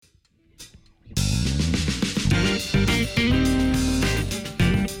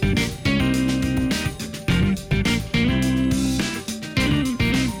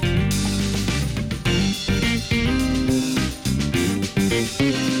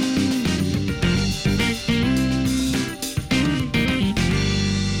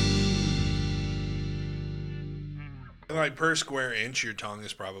like per square inch, your tongue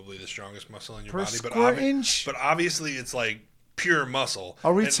is probably the strongest muscle in your Per body. square inch? But obviously, it's like pure muscle.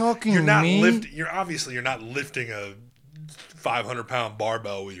 Are we And talking you're not me? You're not lifting a 500-pound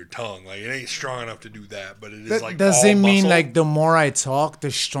barbell with your tongue. Like, it ain't strong enough to do that. But it is like Does all it mean muscle. like the more I talk,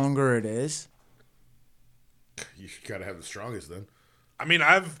 the stronger it is? You gotta have the strongest then. I mean,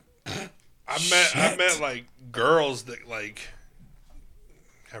 I've met like girls that like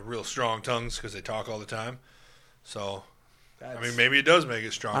have real strong tongues because they talk all the time. So, I mean, maybe it does make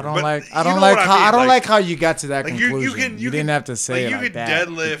it stronger. I don't but like. you I don't know like what how. I don't mean? like how you got to that Like conclusion. You didn't have to say it you like could that.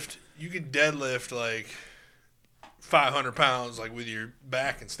 deadlift. You could deadlift like 500 pounds, like with your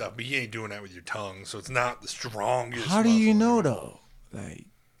back and stuff, but you ain't doing that with your tongue. So it's not the strongest. How do you muscle know in the though? Like,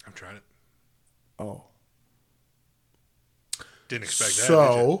 I'm trying it. oh, Didn't expect that. Did you?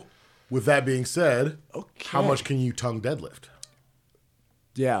 So, with that being said, okay. how much can you tongue deadlift?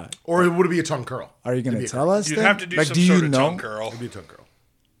 Yeah. Or would it be a tongue curl? Are you gonna It'd be a tell us? You'd then? have to do like, some do sort you of know? tongue curl. It'd be a tongue curl.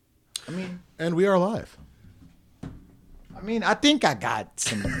 I mean, And we are live. I think I got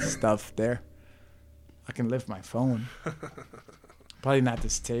some stuff there. I can lift my phone. Probably not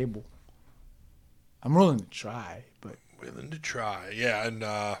this table. I'm willing to try, but Willing to try, yeah, and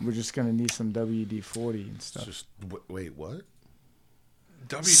we're just gonna need some WD-40 and stuff. Just wait, what?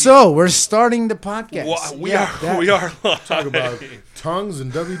 So we're starting the podcast. Well, we that- are live. Talk about tongues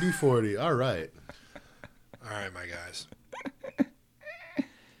and WD-40. All right. All right, my guys.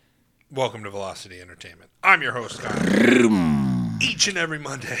 Welcome to Velocity Entertainment. I'm your host, Kyle. Each and every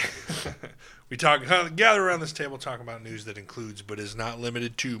Monday, we gather around this table, talk about news that includes but is not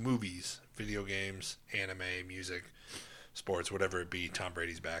limited to movies, video games, anime, music, sports, whatever it be. Tom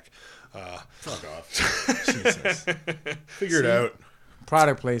Brady's back. Fuck off. Jesus. Figure it out.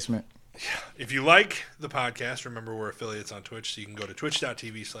 Product placement. If you like the podcast, remember we're affiliates on Twitch, so you can go to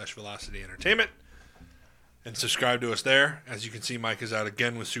twitch.tv/Velocity Entertainment and subscribe to us there. As you can see, Mike is out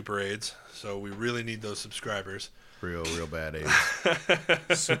again with Super AIDS, so we really need those subscribers. Real bad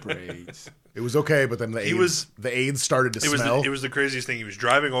AIDS. Super AIDS. It was okay, but then the AIDS started to smell. It was the craziest thing. He was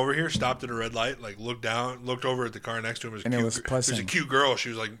driving over here, stopped at a red light, like looked down, looked over at the car next to him. And it was It was a pussing. cute girl. She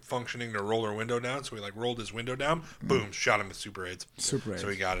was like functioning to roll her window down, so we like rolled his window down. Boom, shot him with Super AIDS. Super AIDS. So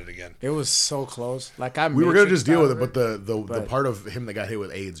he got it again. It was so close. Like we were gonna just deal with it, but the part of him that got hit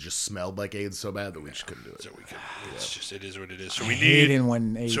with AIDS just smelled like AIDS so bad that we just couldn't do it. So we could. It's just it is what it is. So we hate need. it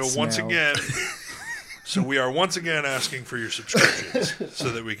when AIDS So once smell. again. So we are once again asking for your subscriptions so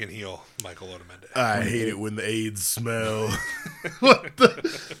that we can heal Michael Otamende. I hate it when the AIDS smell. What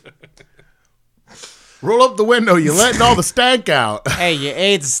the? Roll up the window. You're letting all the stank out. Hey, your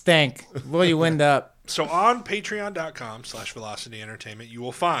AIDS stink. Blow your window up. So on patreon.com/Velocity Entertainment, you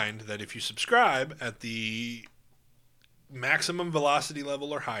will find that if you subscribe at the maximum velocity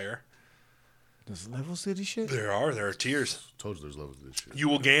level or higher, There's levels to this shit? there are tiers. Told you there's levels to this shit. You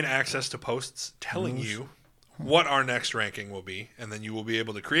will gain access to posts telling you what our next ranking will be, and then you will be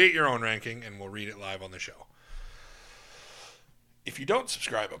able to create your own ranking, and we'll read it live on the show. If you don't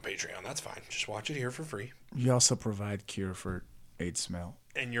subscribe on Patreon, that's fine. Just watch it here for free. You also provide cure for AIDS smell.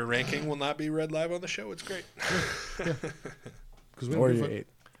 And your ranking will not be read live on the show. It's great.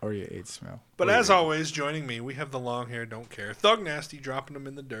 Or your AIDS smell. But as always, joining me, we have the long hair, don't care, Thug Nasty dropping them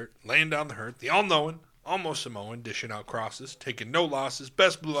in the dirt, laying down the hurt, the all-knowing, almost Samoan, dishing out crosses, taking no losses,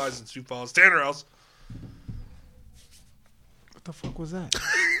 best blue eyes in Sioux Falls, Tanner Else. What the fuck was that?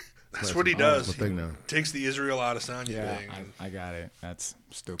 That's what he does. the thing now. He takes the Israel Adesanya Yeah, thing. I got it. That's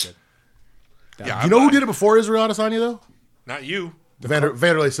stupid. Yeah, You know who did it before Israel Adesanya though? Not you.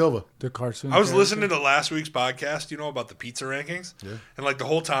 Vanderlei Silva. The cartoon. I was character? listening to last week's podcast, about the pizza rankings. Yeah. And like the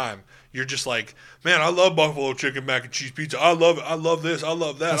whole time, you're just like, man, I love buffalo chicken mac and cheese pizza. I love it. I love this. I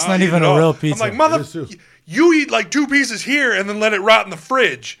love that. That's I not eat even it a all. real pizza. I'm like, It is too. you eat like 2 pieces here and then let it rot in the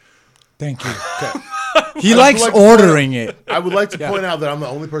fridge. Thank you. He likes ordering it. I would like to point out that I'm the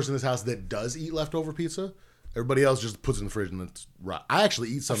only person in this house that does eat leftover pizza. Everybody else just puts it in the fridge and it's rot. I actually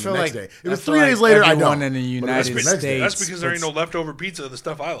eat some the feel next like- day. If it's I feel 3 like days later, I everyone don't. in the But if it's United the next day- That's States because there ain't no puts- leftover pizza of the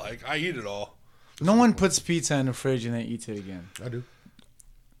stuff I like. I eat it all. No one puts pizza in the fridge and then eats it again. I do.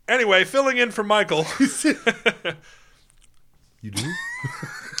 Anyway, filling in for Michael. You do?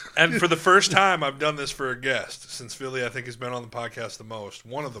 And for the first time, I've done this for a guest, since Philly, I think, has been on the podcast the most.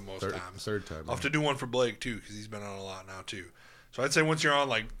 One of the most times. Third time. I'll have to do one for Blake, too, because he's been on a lot now, too. So I'd say once you're on,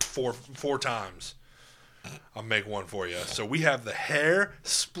 like, four times, I'll make one for you. So we have the hair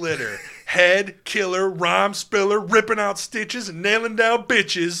splitter, head killer, rhyme spiller, ripping out stitches and nailing down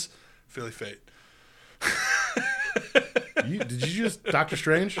bitches, Philly Fate. Did you just Doctor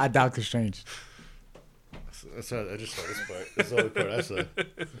Strange? I Doctor Strange. I just saw this part. That's the only part I saw.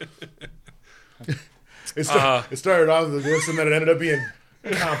 It started off with this, and then it ended up being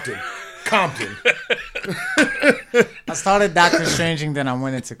Compton. I started Doctor Stranging, then I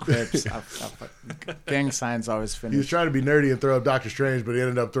went into Crips. Gang signs always He was finish. trying to be nerdy and throw up Doctor Strange, but he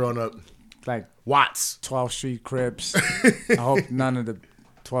ended up throwing up Like Watts. 12th Street Crips. I hope none of the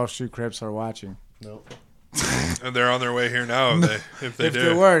 12th Street Crips are watching. No. And they're on their way here now. If they If do,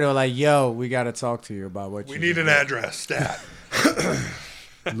 they were, they're like, "Yo, we got to talk to you about what we you need did." an address stat.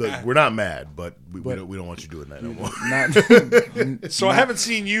 Look, we're not mad, but we don't want you doing that no more. Not, So I haven't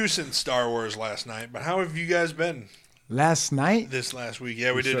seen you since Star Wars last night, but how have you guys been last night, this last week?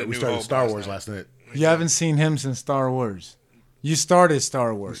 Yeah, we did a We New started Hope Star last Wars night. last night. you haven't seen him since Star Wars. You started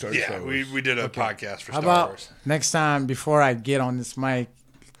Star Wars. Started Yeah, Star Wars. we did a podcast for How Star about Wars. next time before I get on this mic,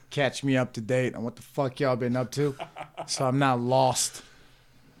 catch me up to date on what the fuck y'all been up to, so I'm not lost.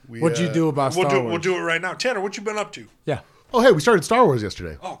 What'd you do about Star Wars? We'll do it right now. Tanner, what you been up to? Yeah. Oh, hey, we started Star Wars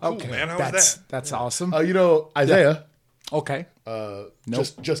yesterday. Oh, cool, man. How was that? That's awesome. You know Isaiah, Okay.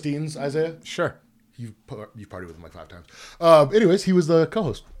 Justine's Isaiah. Sure. You've partied with him like 5 times. Anyways, he was the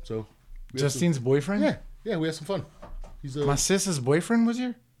co-host. So we had Justine's boyfriend? yeah, we had some fun. He's My sister's boyfriend was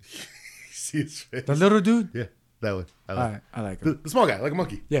here? see his face. The little dude? Yeah, that one. I All like right. I like him. the small guy, like a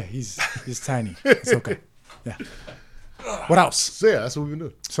monkey. Yeah, he's tiny. It's okay. Yeah. What else? So yeah, that's what we've been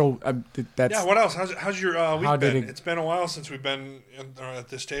doing. So that's Yeah, what else? How's your week How did been? it- It's been a while since we've been at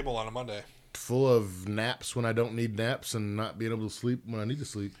this table on a Monday. Full of naps when I don't need naps, and not being able to sleep when I need to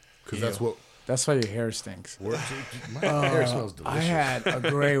sleep, because that's what that's why your hair stinks. works. My hair smells delicious. I had a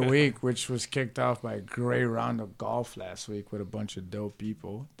great week, which was kicked off by a great round of golf last week with a bunch of dope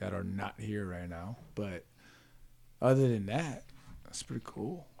people that are not here right now. But other than that, that's pretty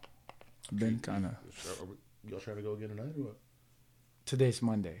cool. I've been kind of. Y'all trying to go again tonight or what? Today's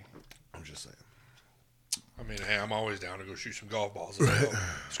Monday. I'm just saying. I mean, hey, I'm always down to go shoot some golf balls.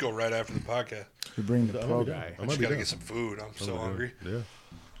 Let's go right after the podcast. We bring the pro be down. guy. I just gotta get some food. I'm so hungry. Yeah.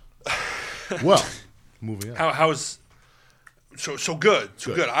 Well, moving on. How's so good.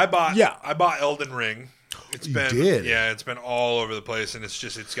 So good. I bought Elden Ring. It's You been did? Yeah, it's been all over the place, and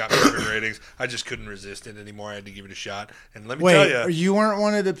it's got perfect ratings. I just couldn't resist it anymore. I had to give it a shot. And let me tell Wait, you, you weren't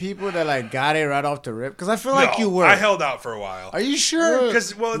one of the people that like got it right off the rip? Because I feel like you were. I held out for a while. Are you sure?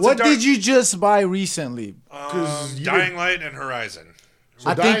 Because it's What did you just buy recently? Dying Light and Horizon.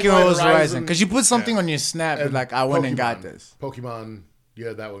 I Dying think it Light, was Horizon Horizon, because you put something on your snap and like I went and got Pokemon. this. Pokemon, you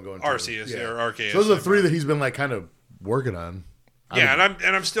had that one going. too. Arceus, or Arceus. So those are the 3 that he's been like kind of working on. Yeah,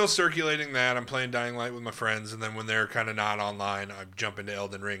 and I'm still circulating that. I'm playing Dying Light with my friends, and then when they're kind of not online, I jump into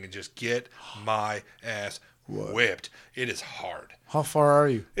Elden Ring and just get my ass whipped. It is hard. How far are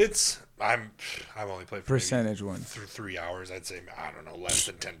you? I've only played for Percentage one. through 3 hours. I'd say I don't know, less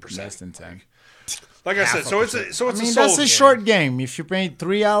than 10%. Less than 10. Like I said, so it's a I Souls mean, that's a game. short game. If you're playing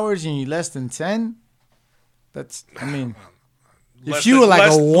 3 hours and you less than 10, that's. I mean, if you were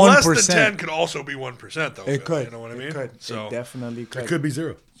like a 1%, less than 10 could also be 1% though. it could. You know what I mean? It could. So It definitely could. It could be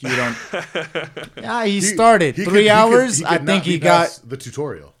 0. You don't. Yeah, he started He 3 could- he hours. could I not think be he got past the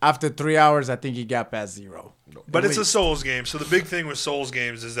tutorial. after 3 hours. I think he got past 0. But it's a Souls game, so the big thing with Souls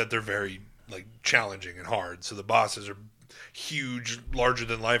games is that they're very like challenging and hard. So the bosses are huge, larger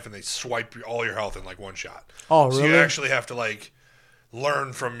than life, and they swipe all your health in like one shot. Oh, So you really? actually have to like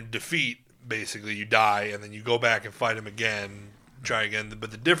learn from defeat. Basically, you die, and then you go back and fight him again, try again.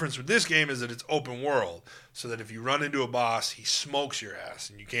 But the difference with this game is that it's open world, so that if you run into a boss, he smokes your ass,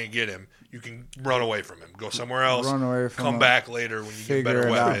 and you can't get him. You can run away from him, go somewhere else, Run away from come him, back later when you get Figure better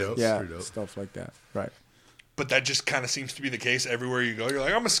it out. weapons. Yeah, Pretty dope. stuff like that. Right. But that just kind of seems to be the case everywhere you go. You're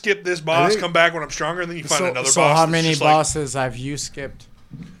like, I'm gonna skip this boss, come back when I'm stronger, and then you find another boss. So how that's many just like- bosses have you skipped?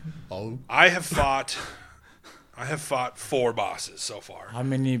 All I have fought 4 bosses so far. How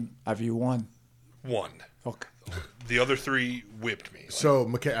many have you won? 1. Okay. The other 3 whipped me. So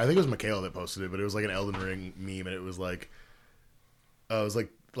I think it was Mikhail that posted it, but it was like an Elden Ring meme, and it was like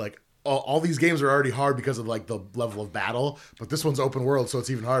all these games are already hard because of like the level of battle, but this one's open world, so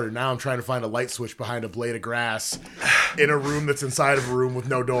it's even harder. Now I'm trying to find a light switch behind a blade of grass in a room that's inside of a room with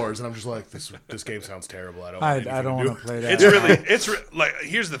no doors, and I'm just like, this game sounds terrible. I don't want to play that. Like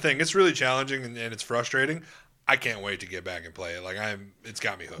here's the thing. It's really challenging and it's frustrating. I can't wait to get back and play it. Like it's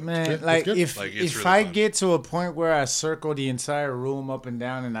got me hooked. Man, It's like good. if Like, it's if really I fun. get to a point where I circle the entire room up and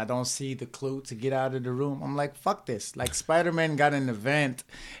down and I don't see the clue to get out of the room, I'm like, fuck this. Like Spider-Man got in the vent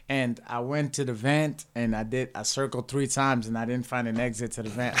and I went to the vent and I circled 3 times and I didn't find an exit to the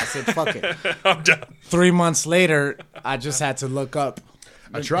vent. I said, fuck it. I'm done. 3 months later, I just had to look up.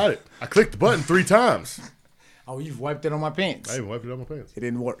 I tried it. I clicked the button 3 times. Oh, you've wiped it on my pants. I even wiped it on my pants. It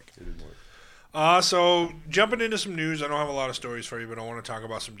didn't work. So jumping into some news, I don't have a lot of stories for you, but I want to talk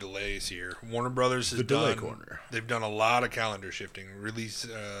about some delays here. Warner Brothers has The delay done. corner. They've done a lot of calendar shifting,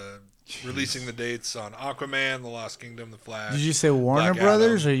 releasing the dates on Aquaman, The Lost Kingdom, The Flash. Did you say Warner Black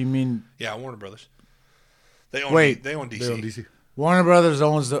Brothers, Adam. or you mean Yeah, Warner Brothers. They own. Wait. They own DC. They own DC. Warner Brothers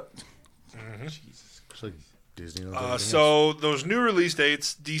owns the? It's like Disney owns everything else. So those new release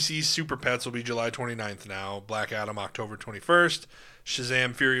dates, DC's Super Pets will be July 29th now. Black Adam, October 21st.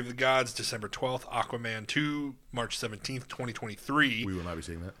 Shazam! Fury of the Gods, December 12th. Aquaman 2, March 17th, 2023. We will not be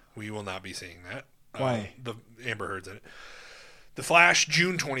seeing that. We will not be seeing that. Why? The Amber Heard's in it. The Flash,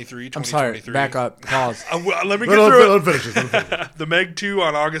 June 23, I'm sorry. 2023. Back up. Pause. Let me get through it. Let finish this. Let me finish this. The Meg 2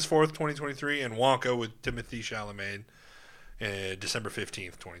 on August 4th, 2023. And Wonka with Timothy Chalamet, December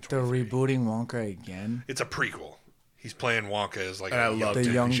 15th, 2023. They're rebooting Wonka again. It's a prequel. He's playing Wonka as like And I a love The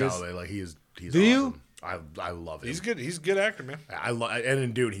Timothy youngest. Chalamet. Like he's Do you? awesome. I love him. He's good. He's a good actor, man. And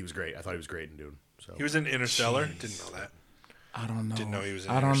in Dune, he was great. I thought he was great in Dune. So He was in Interstellar. Didn't know that. I don't know. Didn't know he was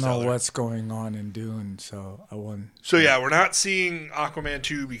in I don't know Interstellar. what's going on in Dune, so I wouldn't. So yeah, we're not seeing Aquaman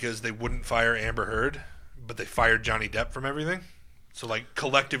 2 because they wouldn't fire Amber Heard, but they fired Johnny Depp from everything. So like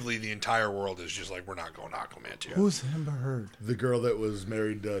collectively, the entire world is just like, we're not going Aquaman 2. Who's Amber Heard? the girl that was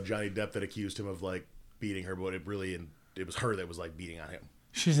married to Johnny Depp that accused him of like beating her, but it was her that was like beating on him.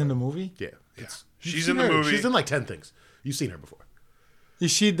 She's in the movie. Yeah, She's you've in seen the her. movie. She's in like 10 things. You've seen her before.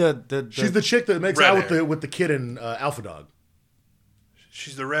 Is she the She's the chick that makes Red out hair. with the kid in Alpha Dog.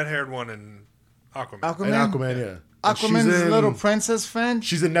 She's the red-haired one in Aquaman. And Aquaman? Aquaman, yeah. Aquaman's She's in- little princess friend?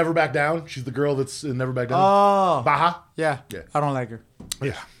 She's in Never Back Down. She's the girl that's in Never Back Down. Oh. Baja. Yeah. Yeah. I don't like her.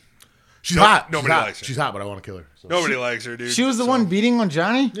 Yeah. She's No- hot. nobody She's hot. likes her. She's hot, but I want to kill her. So. Nobody likes her, dude. She was the So- one beating on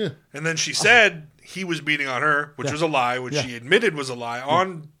Johnny? Yeah. And then she said he was beating on her, which Yeah. was a lie, which Yeah. she admitted was a lie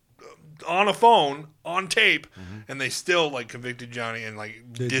on a phone, on tape, and they still like convicted Johnny, and like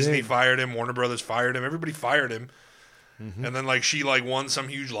They Disney did. fired him, Warner Brothers fired him, everybody fired him. And then like she like won some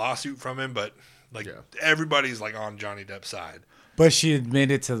huge lawsuit from him, but like Yeah. everybody's like on Johnny Depp's side. But she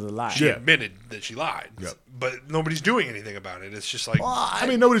admitted to the lie. She Yeah. admitted that she lied. Yep. But nobody's doing anything about it. It's just like I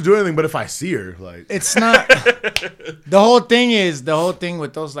mean, nobody's doing anything, but if I see her, like, It's not. The whole thing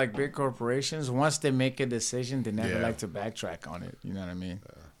with those like big corporations, once they make a decision, they never Yeah. like to backtrack on it. You know what I mean?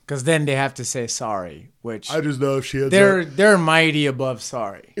 Because then they have to say sorry, which I just know if she has they're mighty above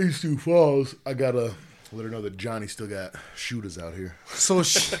sorry. East Sioux Falls, I gotta let her know that Johnny still got shooters out here. So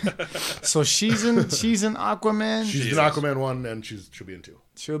she's in Aquaman. She's is. in Aquaman 1, and she'll be in 2.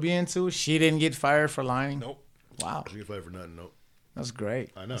 She'll be into. She didn't get fired for lying. nope. Wow, She can fight for nothing. Nope. that's great.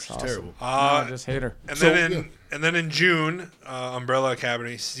 I know, That's she's awesome. terrible. No, I just hate her. And So, then in June, Umbrella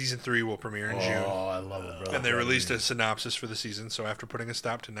Academy season 3 will premiere in June. Oh, I love it, bro. And they released a synopsis for the season. So after putting a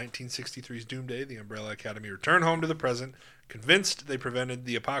stop to 1963's Doomsday, the Umbrella Academy returned home to the present, convinced they prevented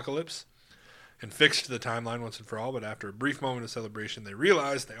the apocalypse and fixed the timeline once and for all. But after a brief moment of celebration, they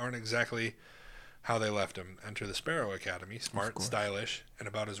realized they aren't exactly how they left him. Enter the Sparrow Academy, smart, stylish, and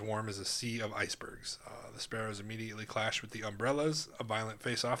about as warm as a sea of icebergs. The Sparrows immediately clash with the Umbrellas, a violent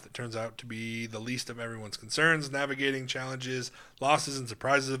face-off that turns out to be the least of everyone's concerns, navigating challenges, losses, and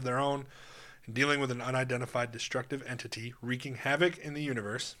surprises of their own, and dealing with an unidentified destructive entity wreaking havoc in the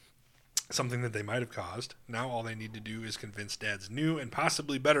universe, something that they might have caused. Now all they need to do is convince Dad's new and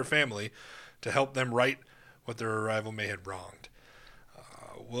possibly better family to help them right what their arrival may have wronged.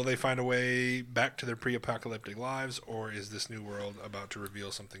 Will they find a way back to their pre-apocalyptic lives, or is this new world about to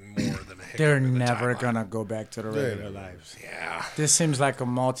reveal something more than a hiccup They're in the never timeline? gonna go back to the regular lives. Yeah. This seems like a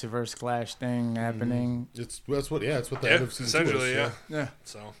multiverse clash thing happening. That's what the Yeah, end of season 2 is. essentially, yeah. Yeah,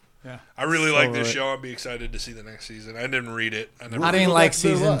 So yeah. I really So, like this show. I'd be excited to see the next season. I didn't read it. I We'll didn't go like back to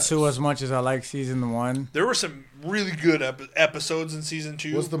their season lives. 2 as much as I like season 1. There were some really good episodes in season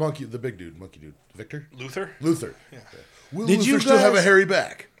 2. What's the monkey dude? Victor? Luther? Luther. Yeah. Will Did Luther you still have a guys- hairy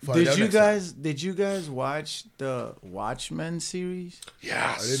back? Find out next time. Did you guys watch the Watchmen series?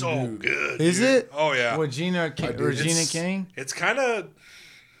 Yeah, didn't so do- good. Is dude. it? Oh yeah. Regina It's- King? It's kind of.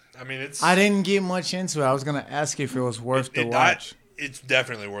 I mean, it's. I didn't get much into it. I was gonna ask if it was worth the watch. It's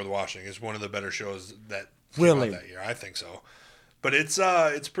definitely worth watching. It's one of the better shows that came Really? out that year. I think so. But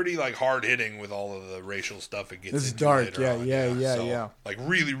it's pretty like hard hitting with all of the racial stuff it gets It's into dark, later yeah, on. yeah. Like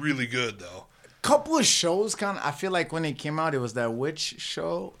really, really good though. Couple of shows kind of. I feel like when it came out, it was that witch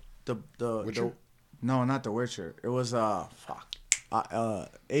show. Witcher? No, not The Witcher. It was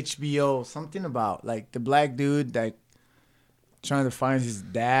HBO something about like the black dude like trying to find his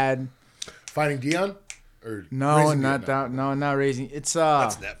dad. Finding Dion? Or No, Raising not Dion? that. No, not raising. It's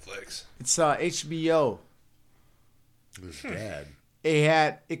That's Netflix. it's HBO. His dad.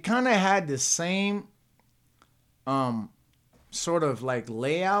 It kind of had the same sort of like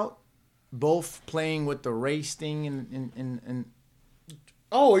layout both playing with the race thing and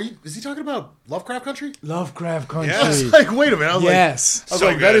Oh, is he talking about Lovecraft Country? Lovecraft Country. Yeah. I was like, wait a minute. I was Yes. like, I was So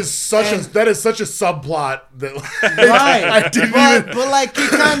like, that good. is such a subplot that Right. I didn't but, even. but like he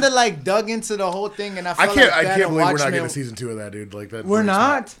kind of like dug into the whole thing, and I I felt can't. like I that can't and believe we're not Watchmen- getting a season 2 of that, dude. Like that. We're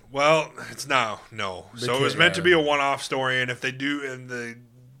not. Well, it's now no. So it was can't, meant to yeah. be a one-off story, and if they do, and the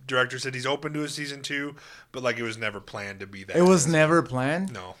director said he's open to a season 2, but like it was never planned to be that. It was never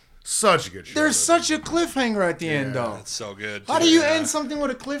planned. No, Such a good show. There's such a cliffhanger at the end, though. it's so good. How do you Yeah. end something with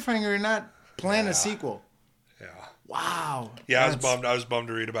a cliffhanger and not plan a sequel? Yeah, Wow. yeah. I was That's- bummed. I was bummed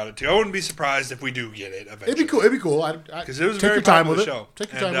to read about it too. I wouldn't be surprised if we do get it eventually. It'd be cool. It'd be cool. because it was a take very your time popular with it. show.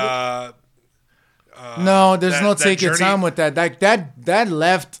 Take your time and, with it. No, there's that- no that take your journey- time with that. That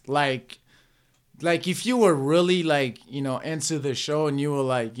left like if you were really like, into the show and you were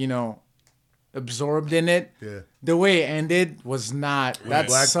like, absorbed in it. Yeah. The way it ended was not. That's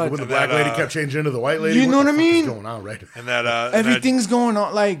Black, such. when the And black that, lady kept changing into the white lady. You know what the I fuck is mean? going on right? And that and Everything's going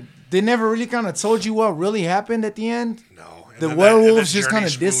on. Like they never really kind of told you what really happened at the end. that, no. And The then werewolves that just Journey kinda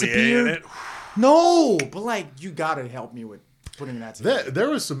Smoulier in disappeared. it. No, but like you gotta help me with putting that together. There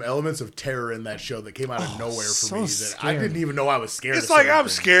was some elements of terror in that show that came out of nowhere for so me that I scary. didn't even know I was scared. It's of like certain I'm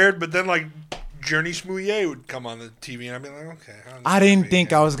things. scared, but then like Journey Smoulier would come on the TV, and I'd be like, okay. I didn't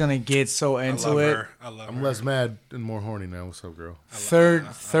think I was gonna get so into love it. her. I love I'm her. less mad and more horny now. What's up, girl?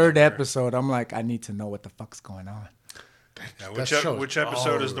 Third episode, I'm like, I need to know what the fuck's going on. Yeah, That which, show is which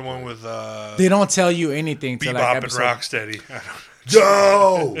episode all is the over one with They don't tell you anything till Bebop like and episode Rocksteady? I don't,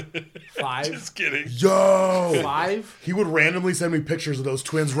 Yo, 5. just kidding. yo. 5. He would randomly send me pictures of those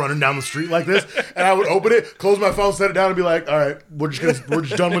twins running down the street like this, and I would open it, close my phone, set it down, and be like, "All right, we're just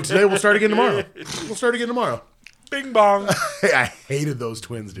done with today. We'll start again tomorrow. Bing bong. I hated those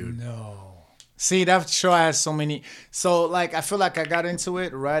twins, dude. No. See, that show has so many. So like, I feel like I got into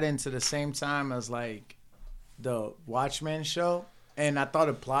it right into the same time as like the Watchmen show, and I thought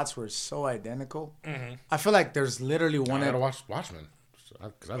the plots were so identical. Mm-hmm. I feel like there's literally one. I gotta watch Watchmen.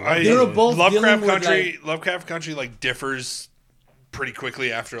 They were both dealing Lovecraft with, Country. Lovecraft Country like differs pretty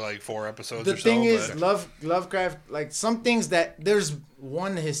quickly after like 4 episodes. The or thing so, is, but Lovecraft, like some things that there's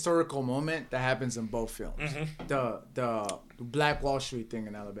one historical moment that happens in both films. Mm-hmm. The Black Wall Street thing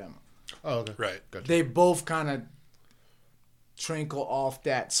in Alabama. Oh, okay. right. Gotcha. They both kind of trinkle off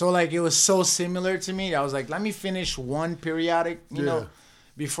that. So like it was so similar to me. I was like, let me finish one periodic, you know,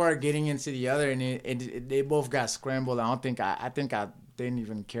 before getting into the other, and they both got scrambled. I think I didn't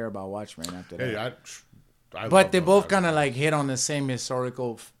even care about Watchmen after that. Hey, I But love they those both guys. kind of like hit on the same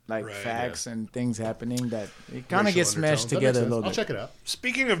historical Right, facts and things happening that it kind of Racial gets meshed undertones. That together a makes little sense. bit. I'll check it out.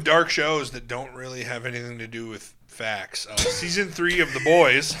 Speaking of dark shows that don't really have anything to do with facts, season 3 of The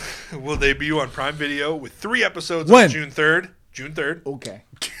Boys will debut on Prime Video with 3 episodes When? on June 3rd. June 3rd. Okay.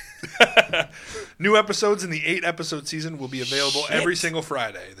 New episodes in the 8-episode season will be available every single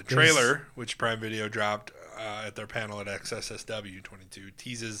Friday. The trailer, which Prime Video dropped at their panel at XSSW 22,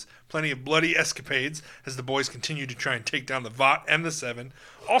 teases plenty of bloody escapades as the boys continue to try and take down the Vought and the Seven.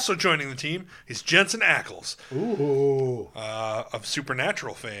 Also joining the team is Jensen Ackles Ooh. of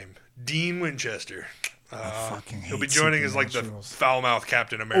Supernatural fame, Dean Winchester. fucking He'll be hate joining as like the Supernaturals. foul-mouthed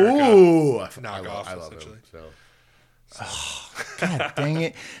Captain America. Ooh. I Knockoff, love essentially. him. So. God dang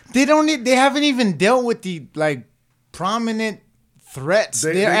it! They haven't even dealt with the like prominent threats.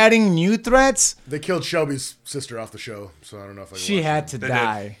 They- They're they- adding new threats. They killed Shelby's sister off the show, so I don't know if I can She watch had it. to They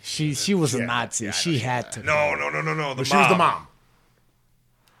die. She was a Yeah, Nazi. yeah, I know she she had died. to. No. The But she was the mom.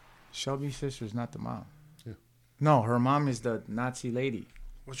 Shelby's sister's not the mom. No, her mom is the Nazi lady.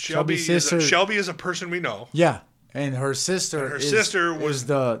 Well, Shelby's sister- Shelby is a person we know. Yeah, and her sister. And her is, sister was is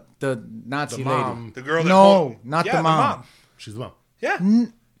the Nazi The lady. mom. The girl that No, not the mom. She's the mom. Yeah.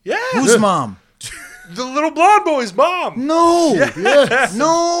 Yeah. Whose mom? The little blonde boy's mom. No, Yes.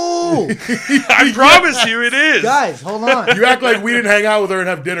 no, I promise you it is. guys, hold on. You act like we didn't hang out with her and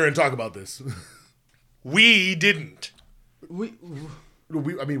have dinner and talk about this. We didn't. We,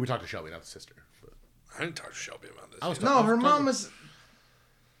 I mean, we talked to Shelby, not the sister. But I didn't talk to Shelby about this. I was no, her mom is.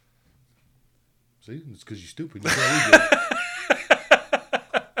 See, it's because you're stupid. You can't read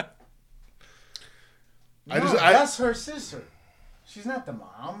it. No, that's her sister. She's not the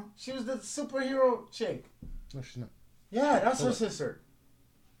mom. She was the superhero chick. No, she's not. Yeah, that's her sister.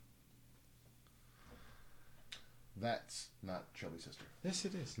 That's not Shelby's sister. Yes,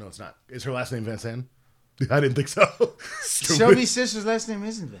 it is. No, it's not. Is her last name Van Zandt? I didn't think so. Stupid. Shelby's sister's last name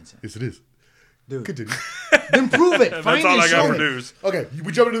isn't Vincent. Yes, it is. Dude, Continue. then prove it. That's Find all it. I got Show for me. news. Okay,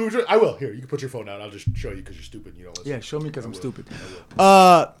 we jump into the. I will. Here, you can put your phone down. I'll just show you because you're stupid. You don't listen. Yeah, show me because I'm will. stupid.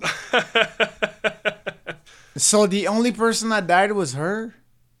 So the only person that died was her.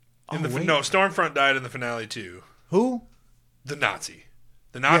 wait. No, Stormfront died in the finale too. Who? The Nazi.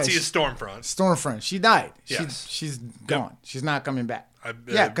 The Nazi Yeah, is Stormfront. Stormfront. She died. Yes. She's gone. She's not coming back. I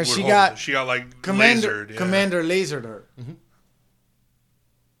Yeah, 'cause would she hope got she got like Commander lasered. Yeah. Commander lasered her. Mm-hmm.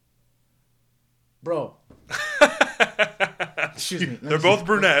 Bro. Excuse me. Let me They're see. both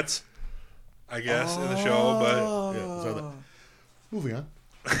brunettes, I guess, in the show. But Yeah, so moving on.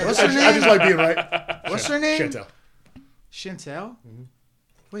 What's her I name? just like being right. What's her name? Chantel. Chantel?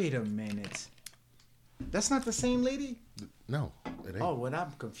 Wait a minute. That's not the same lady? No, it ain't. Oh, what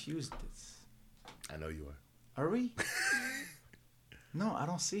I'm confused is. I know you are. Are we? No, I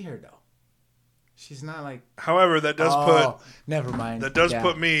don't see her though. She's not like. however, that does Never mind. that does Yeah.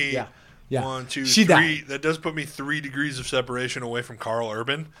 put me Yeah. Yeah. 1, 2, She 3. died. That does put me 3 degrees of separation away from Carl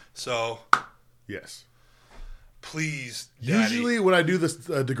Urban. So Yes. please, Daddy. Usually, when I do this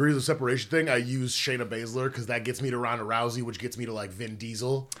degrees of separation thing, I use Shayna Baszler because that gets me to Ronda Rousey, which gets me to like Vin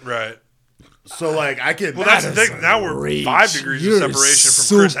Diesel. Right. So like I can. Well, that's the is thing. Now we're reach. 5 degrees You're of separation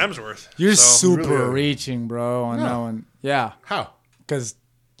from Chris Hemsworth. You're so, super really are. reaching, bro, on that one. Yeah, How? because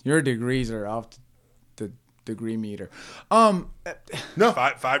your degrees are off the degree meter. No,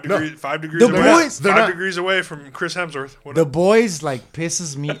 5 degrees. 5 degrees. The away, boys- they're 5 not- degrees away from Chris Hemsworth. What The boys like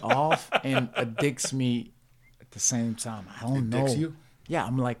pisses me off and addicts me at the same time. I don't Addicts know. you? Yeah,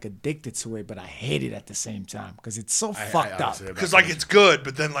 I'm like addicted to it, but I hate it at the same time because it's so I fucked up. honestly have Because that like it's good,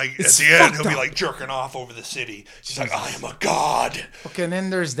 but then like It's at the end fucked he'll be up. like jerking off over the city. He's like, I am a god. Okay, and then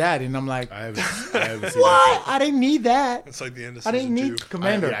there's that, and I'm like, I haven't seen what? I didn't need that. It's like the end of I season didn't need 2.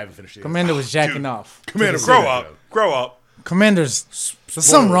 Commander. I haven't finished it yet. Commander was jacking Dude. off. Commander, Grow up. Grow up. Commander's there's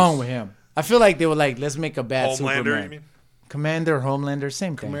something wrong with him. I feel like they were like, let's make a bad Homelander, Superman. you mean? Commander, Homelander,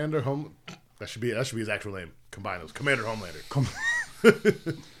 same thing. Commander Home. That should be his actual name. Combine those. Commander Homelander.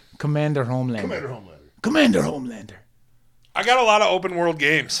 Commander Homelander. Commander Homelander. Commander Homelander. I got a lot of open world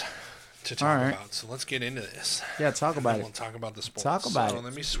games to talk All right. about, so let's get into this. Yeah, talk about We'll it. talk about the sports. Talk about so it.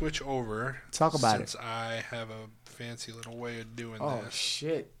 Let me switch over. Talk about since I have a fancy little way of doing Oh this.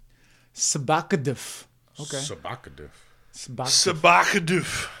 shit. Sabakadif. Okay. Sabakadif.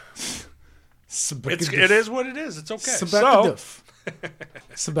 Sabakadif. Sabakadoof. It is what it is. It's okay. Sabakadif.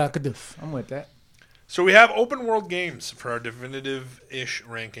 Sabakadif. I'm with that. So we have open world games for our definitive-ish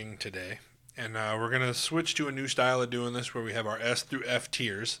ranking today. And we're going to switch to a new style of doing this where we have our S through F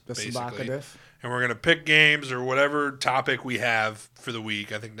tiers, The basically. Sabakadif. And we're going to pick games or whatever topic we have for the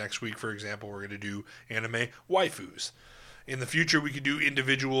week. I think next week, for example, we're going to do anime waifus. In the future, we could do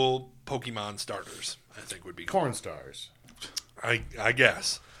individual Pokemon starters, I think would be cool. Porn stars. I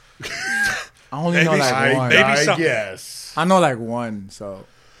guess. I only know Maybe like one. maybe I something. guess. I know like one, so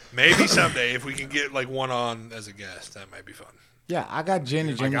Maybe someday, if we can get like one on as a guest, that might be fun. yeah, I got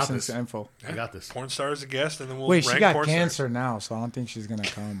Jenny got Jameson's this. info. I got this. Porn star as a guest, and then we'll Wait, rank she got porn cancer stars. now, so I don't think she's gonna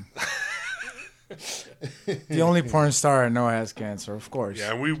come. The only porn star I know has cancer, of course.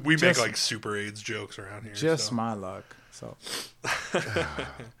 Yeah, we make Just- like super AIDS jokes around here. Just so. my luck. So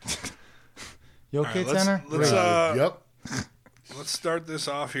you okay, All right, Tanner? let's Yep. let's start this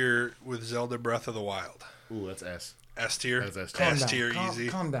off here with Zelda Breath of the Wild. Ooh, that's S. S tier. That's S tier. calm S down. tier Calm, easy.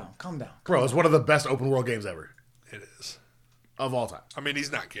 calm down. Calm down. Bro, it's one of the best open world games ever. It is. Of all time. I mean,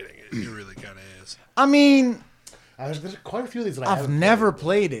 he's not kidding. It really kind of is. I mean, There's quite a few of these that I I've haven't never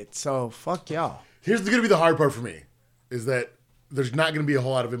played. played it, so fuck y'all. Here's going to be the hard part for me. Is that there's not going to be a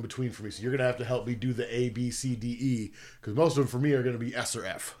whole lot of in between for me. So you're going to have to help me do the A, B, C, D, E. Because most of them for me are going to be S or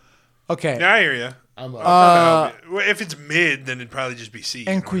F. Okay. Yeah, I hear you. I'm Well, if it's mid, then it'd probably just be C. you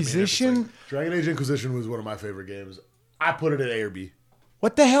know what I mean? If it's Inquisition. like- Dragon Age Inquisition was one of my favorite games. I put it at A or B.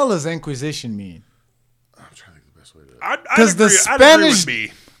 What the hell does Inquisition mean? I'm trying to think of the best way to. I'd 'Cause the agree, I'd agree Spanish- with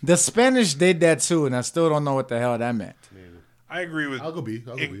B. The Spanish did that too, and I still don't know what the hell that meant. I agree with I'll go B.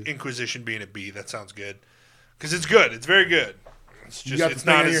 I'll go B. Inquisition being a B. That sounds good. Because it's good. It's very good. It's You just got the it's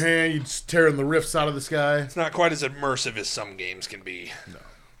thing not in your as hand. You just tearing the rifts out of the sky. it's not quite as immersive as some games can be.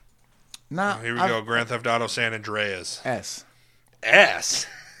 Nah, Here we go. Grand Theft Auto San Andreas. S. S.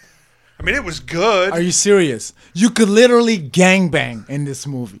 I mean, it was good. Are you serious? You could literally gangbang in this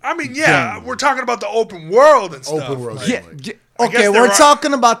movie. I mean, yeah, we're talking about the open world and stuff. Open world. Like, Yeah, Like, yeah, I guess okay, there we're are-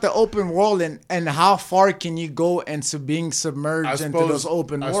 talking about the open world and how far can you go into being submerged into those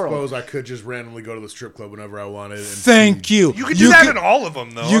open I worlds. suppose I could just randomly go to the strip club whenever I wanted. And Thank see- you. You can do that in all of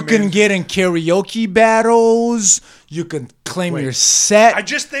them, though. You I can mean, get in karaoke battles. You can claim Wait. your set. I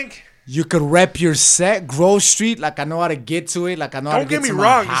just think. You could rep your set. Grove Street, like I know how to get to it. Like I know how to Don't get get me to my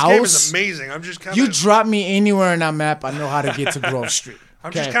wrong. This game is house. amazing. I'm just kind You of. drop me anywhere on that map, I know how to get to Grove Street. I'm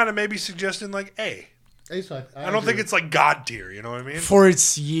Okay? just kind of maybe suggesting like A. A's fine. I don't think it's like God tier. You know what I mean? For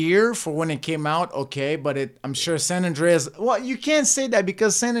its year, for when it came out, okay, but I'm sure San Andreas. Well, you can't say that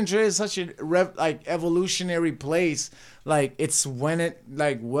because San Andreas is such a evolutionary place. Like it's when it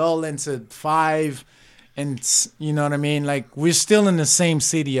well into 5, and you know what I mean. Like we're still in the same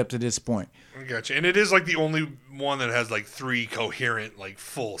city up to this point. I gotcha. And it is like the only one that has like 3 coherent like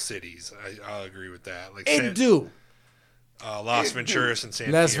full cities. I'll agree with that. Like Las Venturas and San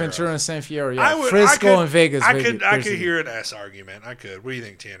Fierro. Las Venturas and San Fierro, yeah. Frisco and Vegas. I could hear an S argument. I could. What do you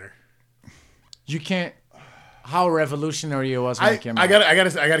think, Tanner? You can't. How revolutionary it was when it came out. I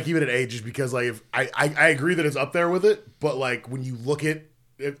gotta keep it at A just because like if I agree that it's up there with it, but like when you look at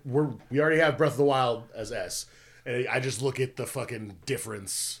it, we already have Breath of the Wild as S, and I just look at the fucking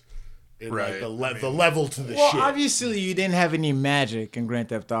difference in like the level to the shit. Well, obviously you didn't have any magic in Grand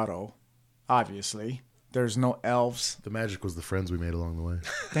Theft Auto. Obviously. There's no elves. The magic was the friends we made along the way.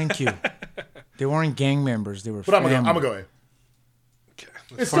 Thank you. They weren't gang members. They were But family. I'm gonna go A. Okay.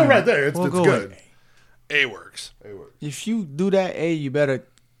 It's still right there. It's good. A works. A works. If you do that A, you better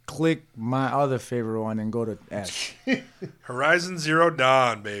click my other favorite one and go to S. Horizon Zero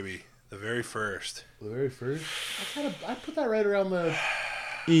Dawn, baby. The very first. The very first? I put that right around the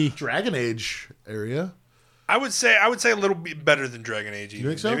E. Dragon Age area. I would say a little bit better than Dragon Age. You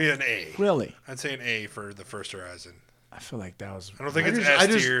think so? Maybe an A. Really? I'd say an A for the first Horizon. I feel like that was... I don't think it's S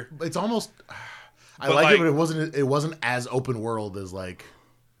tier. It's almost... I But like it, but it wasn't as open world as like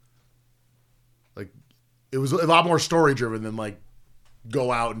it was a lot more story driven than like go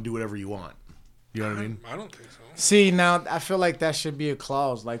out and do whatever you want. You know what I mean? I don't think so. See, now I feel like that should be a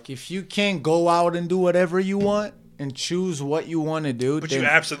clause. Like if you can't go out and do whatever you want and choose what you want to do, But then, you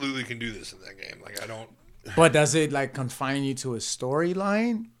absolutely can do this in that game. Like I don't. but does it like confine you to a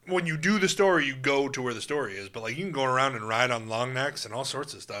storyline? When you do the story, you go to where the story is. But like you can go around and ride on long necks and all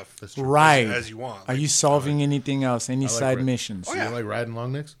sorts of stuff. That's true. Right. As you want. Are you solving anything else? Any side red. missions? Oh, yeah. You like riding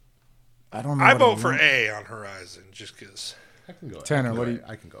long necks? I don't know. I what vote I for want. A on Horizon just because I can go. Tanner, what do you?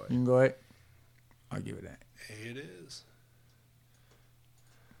 I can go. You can go ahead. I'll give it that. A it is.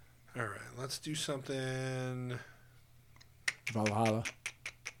 All right, let's do something. Valhalla.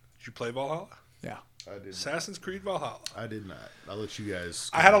 Did you play Valhalla? Yeah. I did. Assassin's Creed Valhalla. I did not. I'll let you guys.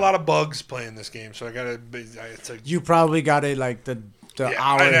 I had a lot of bugs playing this game, so I got to. It's like You probably got it like the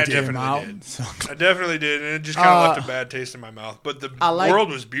hour I it came definitely out. did. So. I definitely did, and it just kind of left a bad taste in my mouth. But the world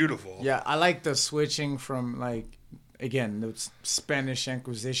was beautiful. Yeah, I like the switching from like again the Spanish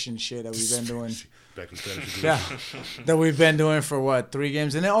Inquisition shit that we've been doing. Back to Spanish. Yeah, that we've been doing for what 3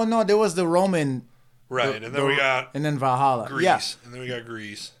 games, and then there was the Roman. Right, and then we got and then Valhalla. Greece, Yeah, and then we got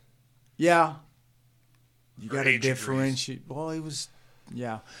Greece. yeah. You Or got to ancient Greece. differentiate. Well, it was,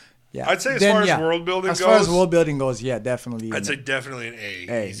 yeah. I'd say as far as world building as goes, far as world building goes, yeah, definitely. I'd say definitely an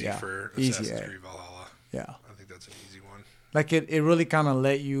A. Easy yeah. for Easy Assassin's A. Creed Valhalla. Yeah. I think that's an easy one. Like it really kind of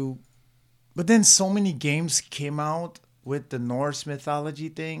let you, but then so many games came out with the Norse mythology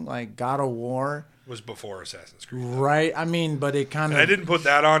thing, like God of War. Was before Assassin's Creed. Right. I mean, but it kind And I of didn't put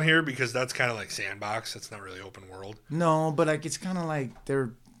that on here because that's kind of like sandbox. That's not really open world. no, but like it's kind of like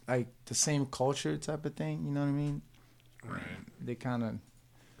they're like the same culture type of thing. You know what I mean? Right. They kind of.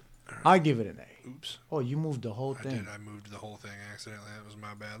 I give it an A. Oops. Oh, you moved the whole I thing. did. I moved the whole thing accidentally. That was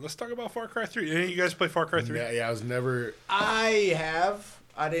my bad. Let's talk about Far Cry 3. Any of you guys play Far Cry 3? Yeah, I was never. I have.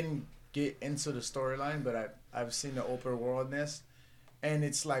 I didn't get into the storyline, but I've seen the open worldness, and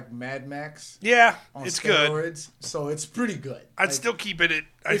it's like Mad Max Yeah, on it's good. steroids, so it's pretty good. I'd Like, still keep it at.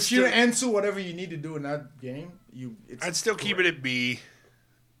 if you're into whatever you need to do in that game, I'd still keep it at B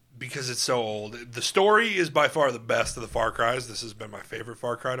because it's so old. The story is by far the best of the Far Cries. This has been my favorite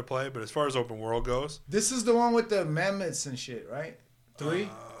Far Cry to play. But as far as open world goes, This is the one with the mammoths and shit, right? 3?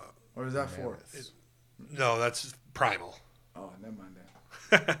 Or is that 4? no, that's Primal. Oh, never mind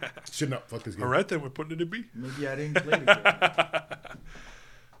that. Should not fuck this game. All right, then we're putting it at B. Maybe I didn't play the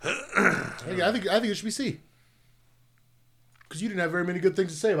game. I think it should be C. Because you didn't have very many good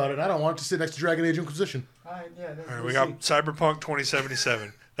things to say about it. And I don't want it to sit next to Dragon Age Inquisition. All right, yeah. All right, we got Cyberpunk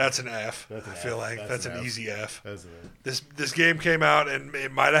 2077. That's an F. I feel like that's an an F. easy F. That's This game came out and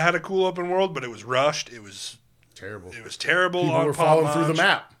it might have had a cool open world, but it was rushed. It was terrible. terrible. People on were Palm falling through the Launch.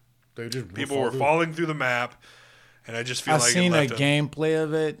 map. They just People were falling through the map, and I just feel I've like seen it a left gameplay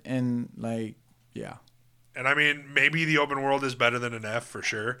of it, and like, yeah. And I mean, maybe the open world is better than an F for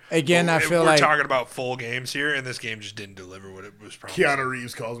sure. Again, But I feel we're like- talking about full games here, and this game just didn't deliver what it was promised. Keanu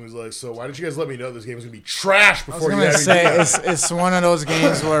Reeves calls me. He's like, "So why didn't you guys let me know this game was gonna be trash I was before you gonna had say me?" it's one of those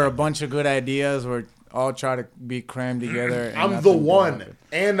games where a bunch of good ideas were all try to be crammed together. And I'm nothing the good one, happened.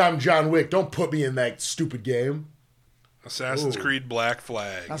 and I'm John Wick. Don't put me in that stupid game. Assassin's Ooh. Creed Black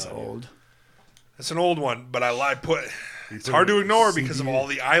Flag. That's old. It's an old one, but it's hard to ignore because of all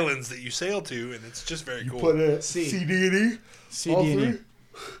the islands that you sail to, and it's just very cool. Put a CD&E? CD&E.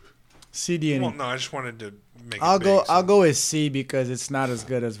 CD&E. Well, no, I just wanted to make it I'll big, go. so- I'll go with C because it's not as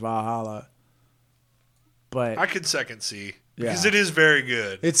good as Valhalla. But I could second C because Yeah. it is very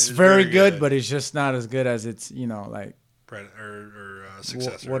good. it's It is very good, but it's just not as good as its, like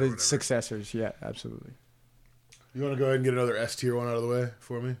successor. what or is whatever. successors. Yeah, absolutely. You want to go ahead and get another S tier one out of the way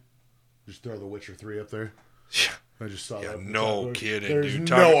for me? Just throw The Witcher 3 up there. I just saw Yeah, that. no kidding, There's dude.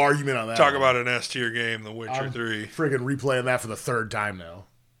 no argument on that. Talk one. about an S tier game, The Witcher I'm 3. friggin' replaying that for the third time now.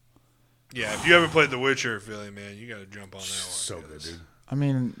 Yeah, if you haven't played The Witcher, Philly, man, you got to jump on that one. So good, dude. I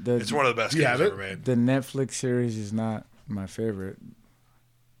mean, It's one of the best You games have it? ever made. the Netflix series is not my favorite.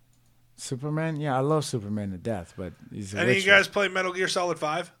 Superman, yeah, I love Superman to death, but he's a Any of you Witcher. guys play Metal Gear Solid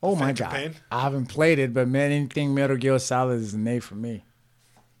 5? Oh my Phantom god, Pain? I haven't played it, but man, anything Metal Gear Solid is an A for me.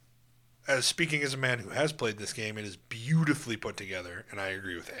 Speaking as a man who has played this game, it is beautifully put together, and I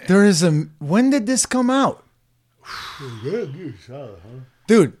agree with that. There is a. When did this come out,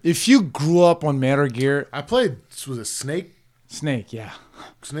 dude? If you grew up on Metal Gear, I played, was it Snake? Snake, yeah,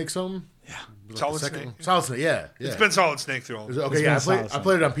 Snake something? Solid The second Snake. one? Solid Snake, yeah. It's been Solid Snake through all Is of it- it. Okay, It's yeah, been I Solid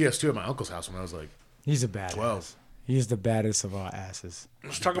played it on PS2 at my uncle's house when I was like, he's a badass. 12. He's the baddest of all asses.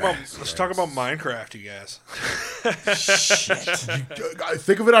 Let's talk about Minecraft, you guys. I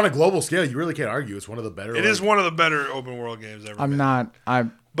think of it on a global scale. You really can't argue. It's one of the better. It is one of the better open world games ever. I'm made. not.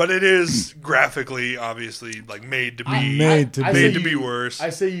 I'm. But it is graphically, obviously, like made to be Made to made be. to be worse. I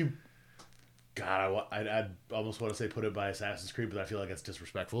say you. God, I almost want to say put it by Assassin's Creed, but I feel like it's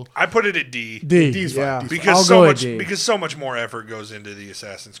disrespectful. I put it at D. D. D's fine, Yeah, D's fine. Because I'll so go with much D. because so much more effort goes into the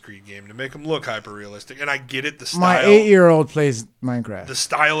Assassin's Creed game to make them look hyper realistic, and I get it. The My style, 8-year-old plays Minecraft. the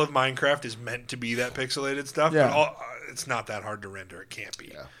style of Minecraft is meant to be that pixelated stuff, Yeah. but it's not that hard to render. It can't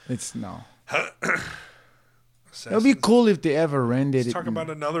be. It's no. Assassin's, It'll be cool if they ever rendered Let's it. talk about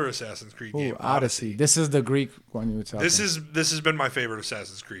another Assassin's Creed Ooh, game, Odyssey. This is the Greek one you were talking. This has been my favorite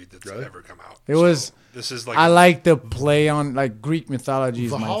Assassin's Creed that's Really? ever come out. It was- This is like I like the play on like Greek mythology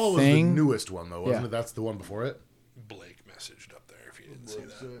is Valhalla my was the thing. newest one, though, wasn't Yeah. it? That's the one before it. Blake messaged up there if you didn't see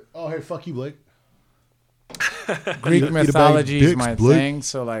that. Oh, hey, fuck you, Blake. Greek Eat a bag of mythology is dicks, my Blake. thing,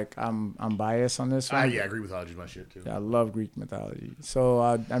 so like I'm biased on this one. Yeah, Greek mythology is my shit too. I love Greek mythology. So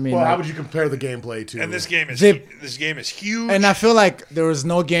I mean, Well, how like- would you compare the gameplay to? And this game is Zip. huge. and I feel like there was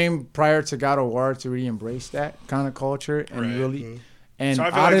no game prior to God of War to really embrace that kind of culture and Right. really. And So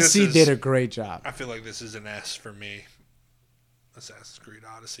I feel like this Odyssey is- did a great job. I feel like this is an S for me. Assassin's Creed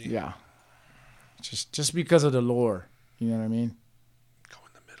Odyssey. Yeah, just because of the lore. You know what I mean? Go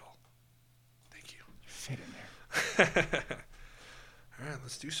in the middle. Thank you. Fit in there. All right,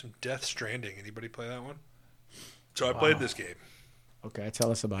 let's do some Death Stranding. Anybody play that one? So I played this game. Okay,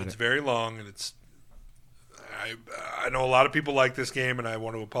 tell us about It's it. very long, and I know a lot of people like this game, and I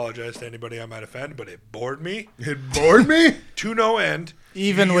want to apologize to anybody I might offend, but it bored me It bored me. to no end.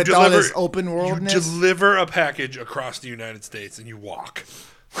 Even You with all this open You worldness. deliver a package across the United States, and you walk.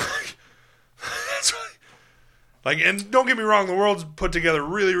 That's like, and don't get me wrong, the world's put together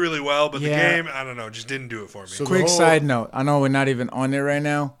really, really well, but the Yeah. game, I don't know, just didn't do it for me. So- Quick the whole- side note. I know we're not even on it right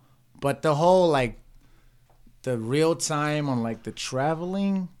now, but the whole like the real time on like the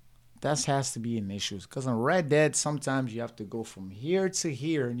traveling, that has to be an issue. Because on Red Dead, sometimes you have to go from here to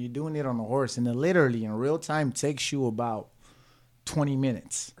here, and you're doing it on a horse, and it literally in real time takes you about 20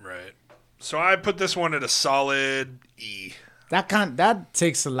 minutes. Right. So I put this one at a solid E. That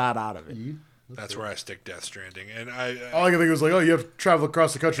takes a lot out of it. That's where I stick Death Stranding, and All I can think was like, oh, you have to travel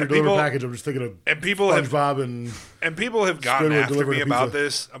across the country, And deliver people- a package. I'm just thinking of and people have SpongeBob and people have gotten Squidward after delivering me a about pizza.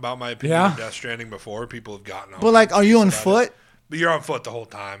 this, about my opinion Yeah. of Death Stranding before. People have gotten on. But my like, are you case on about it. foot? But you're on foot the whole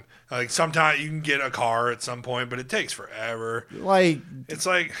time. Like sometimes you can get a car at some point, but it takes forever. Like It's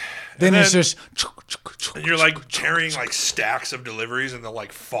like then and it's just and you're like carrying like stacks of deliveries and they'll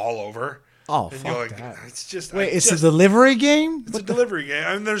like fall over. oh And fuck you're like, that. it's just Wait, I it's just, a delivery game? it's a delivery game.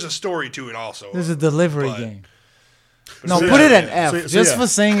 I mean, there's a story to it also. There's a delivery But- game. No, So, put yeah, it at yeah. F. So, Just yeah. for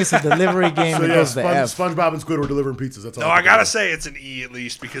saying it's a delivery game, so it yeah, goes to F. SpongeBob and Squidward delivering pizzas. That's all. No, I can gotta think say it's an E at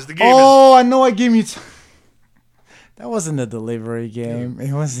least because the game is Oh, I know what game you. That wasn't a delivery game.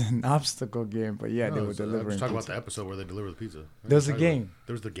 It was an obstacle game, but yeah, of. they No, were I'm delivering. just talking about pizza. the episode where they deliver the pizza. There's a Talking about- game.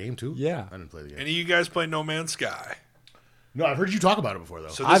 There was the game too. Yeah. I didn't play the game. Any of you guys play No Man's Sky? No, I've heard you talk about it before though.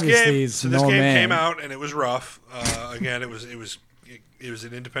 So this Obviously, game, it's so this No game Man. came out and it was rough. Again, it was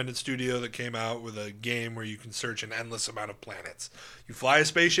an independent studio that came out with a game where you can search an endless amount of planets. You fly a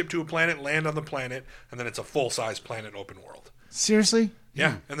spaceship to a planet, land on the planet, and then it's a full-size planet open world. Seriously?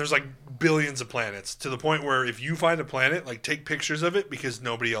 Yeah, and there's like billions of planets to the point where if you find a planet, like take pictures of it because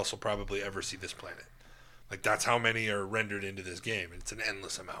nobody else will probably ever see this planet. Like that's how many are rendered into this game. It's an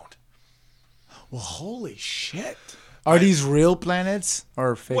endless amount. Well, holy shit. Are these real planets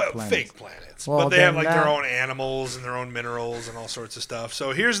or fake planets? Fake planets. Well, but they have then like their that- own animals and their own minerals and all sorts of stuff.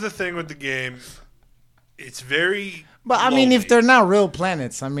 So here's the thing with the game. It's very But I mean, if lonely. they're not real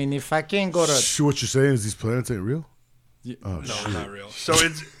planets, I mean, if I can't go to. What you're saying is these planets ain't real? No, not real.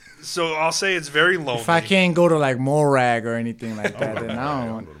 So I'll say it's very lonely. If I can't go to like Morag or anything like that, then I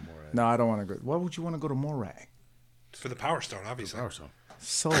don't want. No, I don't want to go. Why would you want to go to Morag? For the Power Stone, obviously.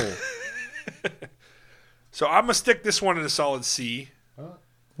 So, So I'm gonna stick this one in a solid C.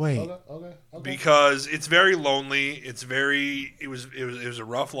 wait. Okay. Because it's very lonely. It's very. It was a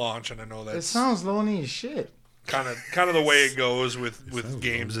rough launch, and I know It that's sounds lonely as shit. kind of the way it goes with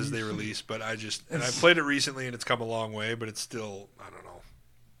games as they release. But I played it recently, and it's come a long way. But it's still, I don't know,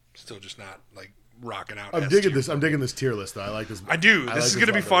 still just not like rocking out. I'm S digging tier. this. I'm digging this tier list though. I like this. I do. I This like is gonna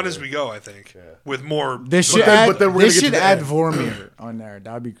be this fun already. as we go. I think with more. They should then- add. but then we're They gonna get to should the add end. Vormir on there.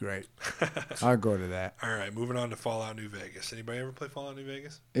 That'd be great. I'll go to that. All right, moving on to Fallout New Vegas. Anybody ever play Fallout New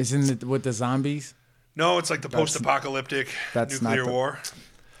Vegas? Isn't it with the zombies? No, it's like the post-apocalyptic that's not nuclear the- war.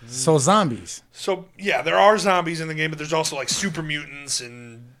 So zombies. So yeah, there are zombies in the game, but there's also like super mutants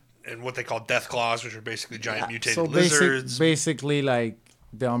and what they call death claws, which are basically giant mutated So lizards. basically, like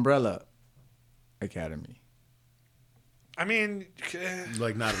the Umbrella Academy. I mean,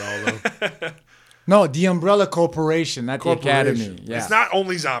 Like not at all though. No, the Umbrella Corporation, not the Academy. Corporation. Yeah. it's not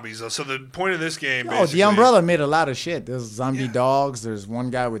only zombies though. So the point of this game, Oh, basically, the Umbrella made a lot of shit. There's zombie dogs. There's one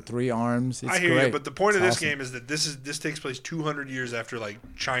guy with 3 arms. It's I hear great. you, but the point of It's this awesome. game is that this takes place 200 years after like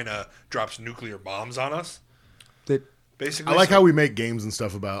China drops nuclear bombs on us. That- Basically, I like so- how we make games and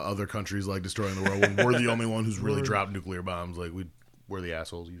stuff about other countries like destroying the world when we're the only one who's really dropped nuclear bombs. Like we're the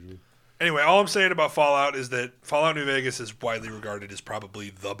assholes usually. Anyway, all I'm saying about Fallout is that Fallout New Vegas is widely regarded as probably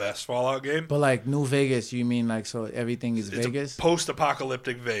the best Fallout game. But like New Vegas, you mean like so everything is It's Vegas? a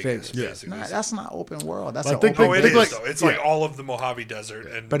post-apocalyptic Vegas, Vegas. basically. Nah, that's not open world. That's I an think open Oh, it think is like- though. It's yeah. like all of the Mojave Desert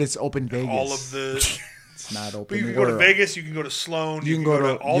and but it's open Vegas. all of the. It's not But open you can go world. to Vegas. You can go to Sloan. You can go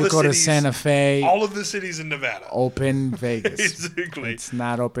to all you the go to cities, Santa Fe. all of the cities in Nevada. Open Vegas. Basically, It's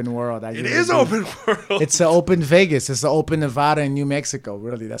not open world. it is open world. It's an open Vegas. It's an open Nevada and New Mexico.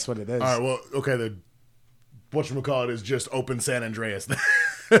 Really, that's what it is. All right, well, okay, the whatchamacallit is just open San Andreas.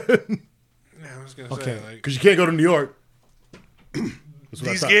 Yeah, I was gonna Okay. say like Because you can't go to New York. That's what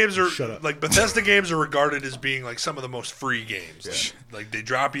I these thought. games are Shut up. like Bethesda games are regarded as being like some of the most free games. Like they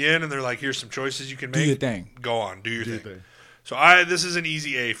drop you in and they're like, here's some choices you can make. Do your thing. Go on, do your Do your thing. thing. So this is an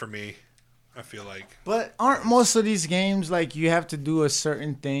easy A for me. I feel like. But aren't most of these games like you have to do a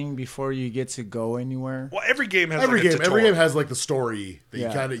certain thing before you get to go anywhere? Well, every game has Every like a game tutorial. has like the story that Yeah.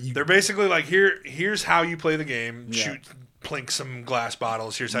 you kind of They're basically like here's how you play the game. Yeah. Shoot, plink some glass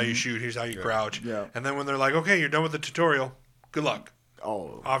bottles. Here's how you shoot. Here's how you crouch. Yeah. And then when they're like, okay, you're done with the tutorial. Good luck.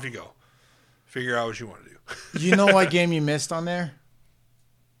 Oh, Off you go. Figure out what you want to do. you know what game you missed on there?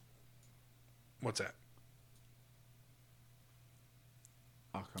 What's that?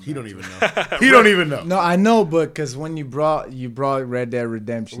 he don't even know. He don't even know. No, I know, but because when you brought Red Dead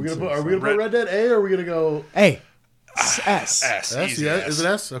Redemption, Are we to gonna it, put Red Dead A or are we gonna go hey, S. S. S? Easy Yeah, S. is it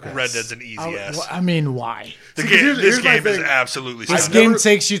S? Okay. Red Dead's an easy S. I mean, why? The See, game, here's this my game is thing. absolutely This stunning. game never-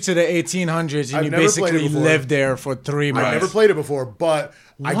 takes you to the 1800s, and I've you never played it basically before. live there for 3 months. I've never played it before, but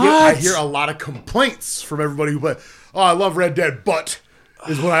I What? hear a lot of complaints from everybody who play. Oh, I love Red Dead, but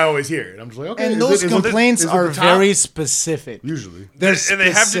is what I always hear, and I'm just like, okay. And is those it- is it- complaints is it are the top? very specific. usually. They're and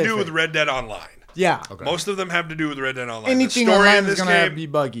they have to do specific. with Red Dead Online. Yeah. Most of them have to do with Red Dead Online. Anything the story online in is this gonna game, be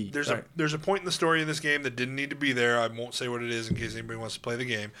buggy. There's Right. a point in the story in this game that didn't need to be there. I won't say what it is in case anybody wants to play the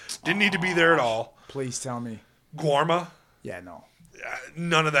game. Didn't need to be there at all. Please tell me. Guarma, Yeah, no.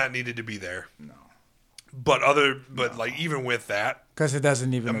 none of that needed to be there. No. But like even with that, Because it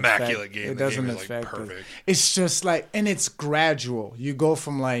doesn't even Immaculate affect, game. It The doesn't game is, like, affect it. perfect. It's just like, and it's gradual. You go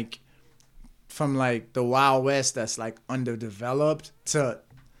from like the Wild West that's like underdeveloped to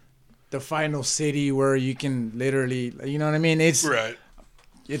the final city where you can literally, you know what I mean? It's right?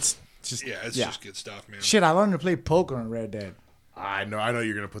 it's just Yeah, just good stuff, man. shit. I learned to play poker on Red Dead. I know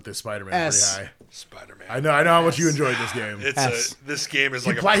you're gonna put this Spider-Man S. pretty high. Spider-Man. I know how much you enjoyed this game. This game is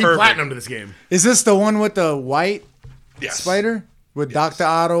He like a he perfect. platinumed this game. Is this the one with the white Yes. spider with Dr.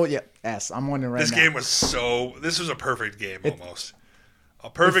 Otto? Yeah, S. I'm wondering right This now. game was this was a perfect game almost. A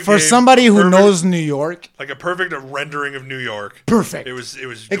perfect For game, somebody who perfect- knows New York, like a perfect rendering of New York. perfect. It was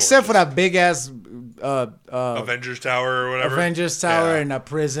Except for gorgeous. that big ass Avengers Tower or whatever. Avengers Tower Yeah. and a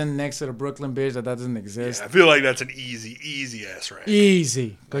prison next to the Brooklyn Bridge that doesn't exist. I feel like that's an easy S rank.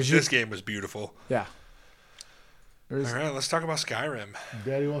 Easy, because This game was beautiful. yeah. All right, let's talk about Skyrim.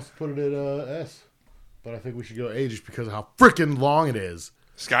 Daddy wants to put it at S, but I think we should go A just because of how freaking long it is.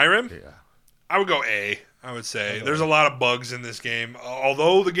 Skyrim? Yeah. I would go A. I would say there's a lot of bugs in this game,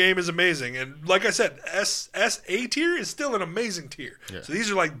 although the game is amazing. And like I said, A tier is still an amazing tier. Yeah. So these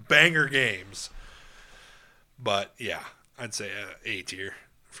are like banger games. But yeah, I'd say A tier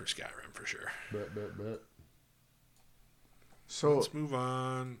for Skyrim for sure. Bet. So Let's move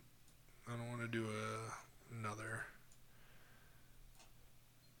on. I don't want to do another.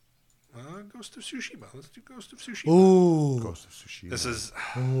 Ghost of Tsushima. Let's do Ghost of Tsushima. ooh, Ghost of Tsushima. This is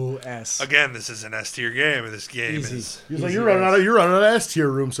S. again. This is an S tier game, and this game Easy. is. He's like, you're running out of S tier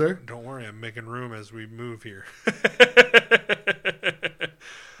room, sir. Don't worry, I'm making room as we move here.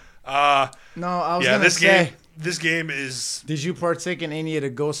 No, I was Yeah, gonna this say, game. This game is did you partake in any of the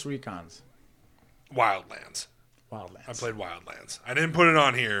Ghost Recons? Wildlands. Wildlands. I played Wildlands. I didn't put it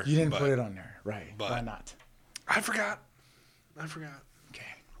on here. You didn't but put it on there, right? but- Why not? I forgot. Okay. Okay.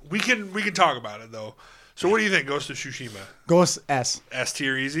 We can talk about it though. So what do you think, Ghost of Tsushima? Ghost S. S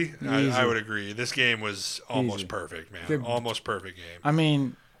tier easy? Easy. I would agree. This game was almost Easy. perfect, man. The- Almost perfect game. I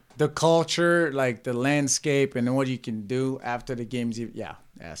mean, the culture, like the landscape, and what you can do after the game's yeah,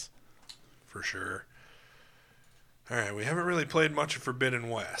 S. For sure. All right, we haven't really played much of Forbidden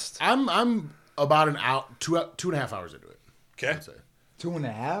West. I'm about two and a half hours into it. Okay. I'd say.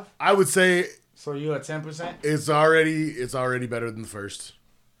 2.5. I would say So you at 10%? it's already better than the first,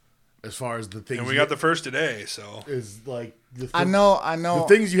 as far as the things. And we got the first today, so is like the I know.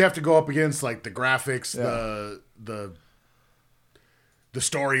 the things you have to go up against, like the graphics, Yeah. the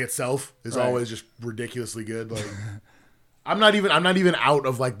story itself is Right. always just ridiculously good. Like I'm not even out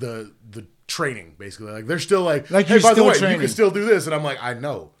of like the training basically. Like they're still like Like, hey, you're by the still way, you training. can still do this, and I'm like, I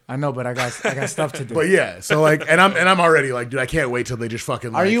know. I know, but I got stuff to do. But yeah, so like, and I'm already like, dude, I can't wait till they just fucking.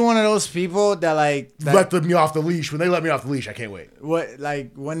 Are like, you one of those people that like let me off the leash? When they let me off the leash, I can't wait. what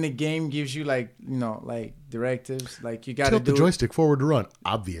like when the game gives you like like directives, like you got to Tilt do the joystick forward to run.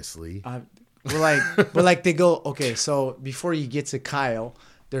 Obviously, but like they go, okay, so before you get to Kyle,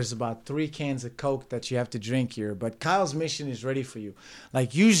 there's about 3 cans of Coke that you have to drink here, but Kyle's mission is ready for you.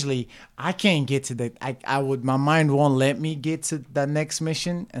 Like usually I can't get to my mind won't let me get to the next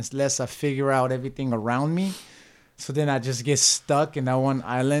mission unless I figure out everything around me. So then I just get stuck in that one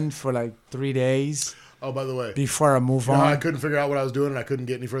island for like 3 days oh, by the way, before I move you know how I on. couldn't figure out what I was doing and I couldn't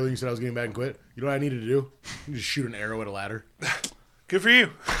get any further. You said I was getting back and quit. You know what I needed to do? You just shoot an arrow at a ladder. good for you.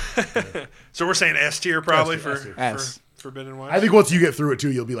 So we're saying S tier probably S tier, for S. Forbidden West. I think once you get through it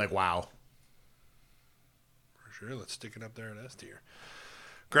too, you'll be like, wow. For sure. Let's stick it up there at S tier.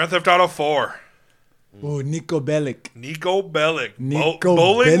 Grand Theft Auto 4. Oh, Nico Bellic. Nico Bellic. Nico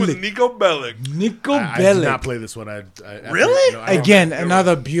Bowling with Bellic. Nico Bellic. Nico I did Bellic. not play this one. Really? I don't- Again,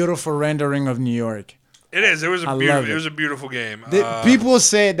 another beautiful rendering of New York. It is. It was I a love beautiful. it. It was a beautiful game. People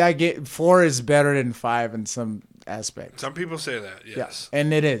say that 4 is better than 5 in some aspects. Some people say that. Yes.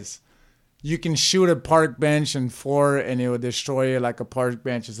 And it is. You can shoot a park bench in 4 and it will destroy it like a park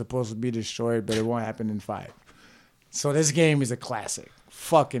bench is supposed to be destroyed, but it won't happen in 5. So this game is a classic.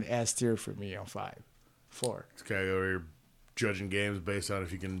 Fucking S tier for me on 5. 4. This guy over here judging games based on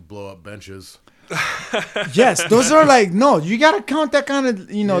if you can blow up benches. Yes, those are like, no, you got to count that kind of,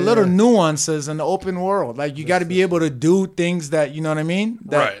 little nuances in the open world. Like you got to be able to do things that, you know what I mean?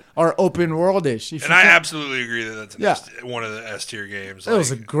 That Right. are open worldish. And I absolutely agree that that's Yeah. one of the S tier games. It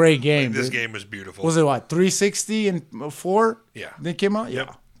was a great game. This dude. game was beautiful. Was it what, 360 and 4? Yeah. They came out? Yep.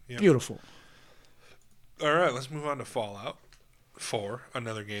 Yeah. Yep. Beautiful. All right, let's move on to Fallout 4,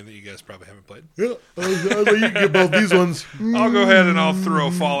 another game that you guys probably haven't played. Yeah, you can get both these ones. I'll go ahead and I'll throw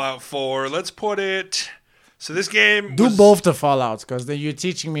Fallout 4. Let's put it. So this game Do was, both the Fallouts because you're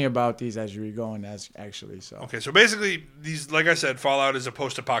teaching me about these as you're going. So Okay, so basically, these, like I said, Fallout is a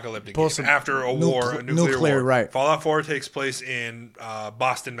post-apocalyptic game after a war, a nuclear war. Right. Fallout 4 takes place in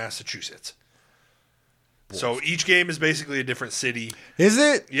Boston, Massachusetts. So each game is basically a different city. Is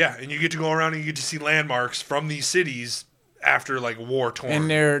it? Yeah, and you get to go around and you get to see landmarks from these cities after like war torn. And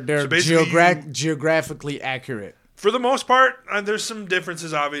they're So basically geographically accurate. for the most part, there's some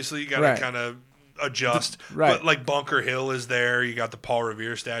differences. Obviously, you got to Right. kind of adjust. Right. But like Bunker Hill is there. You got the Paul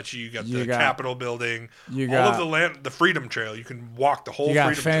Revere statue. You got the Capitol building. you all of got- the land, the Freedom Trail. You can walk the whole. You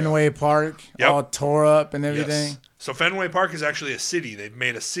got Freedom Fenway Park Yep. all tore up and Trail. everything. Yes. So Fenway Park is actually a city. They've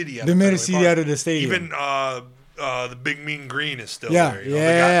made a city out They of made a Fenway city Park. out of the stadium. Even the big mean green is still Yeah, there.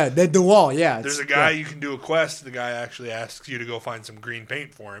 yeah, the wall, yeah. There's a guy you can do a quest. The guy actually asks you to go find some green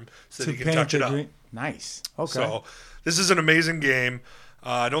paint for him so that he can touch it up. Nice. Okay. So this is an amazing game.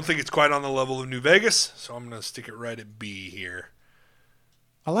 I don't think it's quite on the level of New Vegas, so I'm going to stick it right at B here.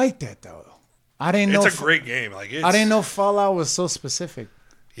 I like that though. I didn't know it's a great game. Like I didn't know Fallout was so specific.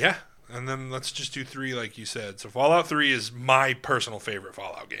 Yeah, and then let's just do 3 like you said. So Fallout 3 is my personal favorite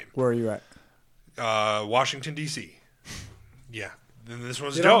Fallout game. Where are you at? Washington D.C. Yeah, then this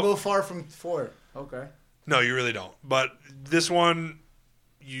one's They dope. don't go far from 4. Okay. No, you really don't. But this one,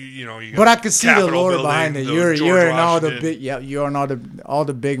 you know, you. But I could see the Capitol lore building, behind it. the You're George in all the Washington. big. Yeah, you're in all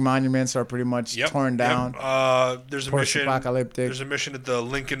the big monuments are pretty much torn down. There's a mission. Post-apocalyptic. There's a mission at the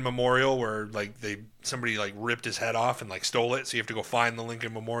Lincoln Memorial where like somebody like ripped his head off and like stole it. So you have to go find the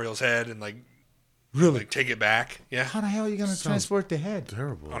Lincoln Memorial's head and like take it back. Yeah, How the hell are you gonna transport the head?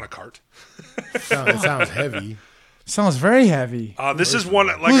 Terrible. on a cart. It sounds heavy. Sounds very heavy. This is one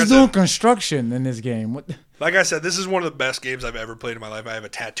like Who's I doing said. construction in this game? What? Like I said, this is one of the best games I've ever played in my life. I have a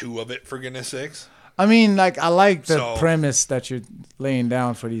tattoo of it, for goodness sakes. I mean, like I like the So- premise that you're laying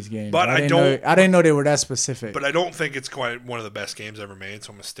down for these games. But I didn't know they were that specific. But I don't think it's quite one of the best games ever made, so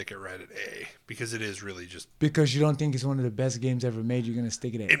I'm going to stick it right at A because it is really just, because you don't think it's one of the best games ever made, you're gonna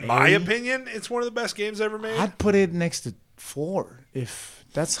stick it at in A? my opinion, it's one of the best games ever made. I'd put it next to 4 if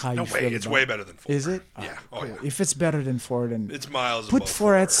that's how No you way, feel. it's about way it. better than 4. Is it? Yeah. Oh, Cool. yeah. If it's better than 4, then It's miles put above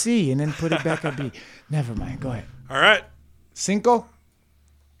 4 at C and then put it back at B. Never mind. Go ahead. All right. Cinco?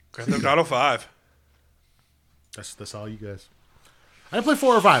 Grand Theft Auto 5. That's all you guys. I didn't play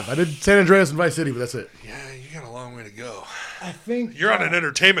 4 or 5. I did San Andreas and Vice City, but that's it. Yeah, you got a long way to go. I think You're on an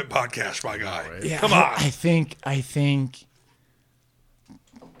entertainment podcast, my guy. right? Yeah, Come on. I think.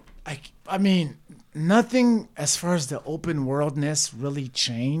 I mean, nothing as far as the open worldness really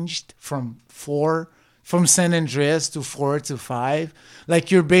changed from San Andreas to 4 to 5. Like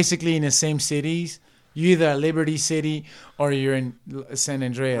you're basically in the same cities. You're either at Liberty City or you're in San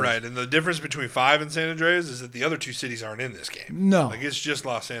Andreas. Right, and the difference between 5 and San Andreas is that the other 2 cities aren't in this game. No. Like, it's just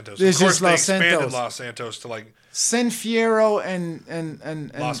Los Santos. It's of course, just they Los expanded Santos. Los Santos to, like, San Fierro and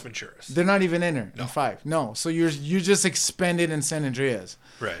Las Venturas. they're not even in there in 5. No, so you're just expanded in San Andreas.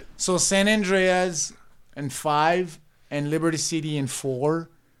 Right. So San Andreas and 5 and Liberty City and 4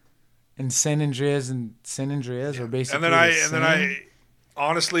 and San Andreas are basically And then I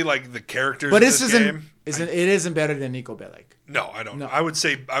honestly, like, the characters But in this this isn't game. it isn't better than Nico Bellic. No, I don't. No. I would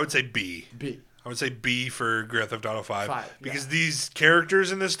say B. B. I would say B for Grand Theft Auto 5. 5, Because these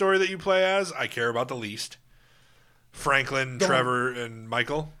characters in this story that you play as, I care about the least. Franklin, Trevor, and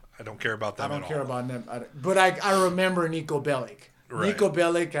Michael. I don't care about I them don't at care all. about them. But I remember Nico Bellic. Right. Nico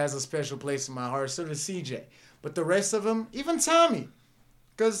Bellic has a special place in my heart. So does CJ. But the rest of them, even Tommy,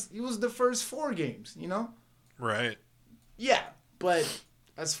 because he was the first 4 games. You know. Right. Yeah, but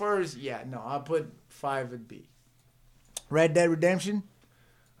as far as I'll put 5 at B. Red Dead Redemption.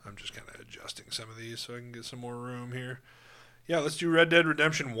 I'm just kind of adjusting some of these so I can get some more room here. Yeah, let's do Red Dead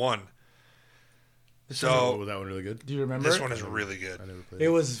Redemption 1. Was So that one really good? Do you remember? this it? one is really good. I never played It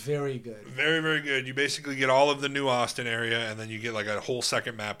was very good. Very, very good. You basically get all of the New Austin area, and then you get like a whole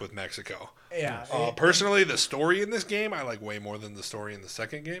second map with Mexico. Yeah. Personally, the story in this game I like way more than the story in the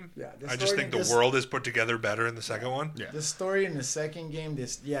second game. Yeah, the I just story think in the this- world is put together better in the second one. Yeah. The story in the second game,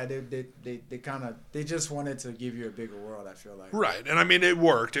 they just wanted to give you a bigger world. I feel like. Right, and I mean it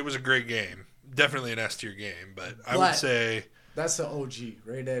worked. It was a great game, definitely an S tier game. But I would But- say That's the OG.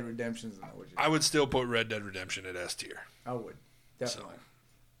 Red Dead Redemption's an OG. I would still put Red Dead Redemption at S tier. I would definitely.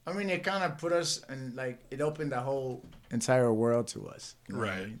 I mean, it kind of put us in it opened the whole entire world to us. You know what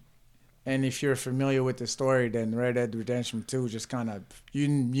I Right. mean? And if you're familiar with the story, then Red Dead Redemption 2 just kind of you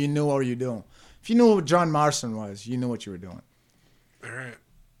knew what you're doing. If you knew who John Marston was, you knew what you were doing. All right,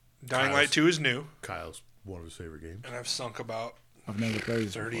 Dying Kyle's- Light 2 is new, Kyle's one of his favorite games. and I've sunk about I've never played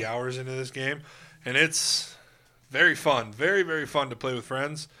this 30 before. hours into this game, and it's very fun, very, very fun to play with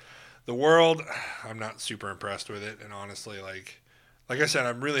friends. The world, I'm not super impressed with it, and honestly, like I said,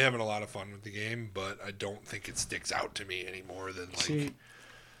 I'm really having a lot of fun with the game, but I don't think it sticks out to me any more than See,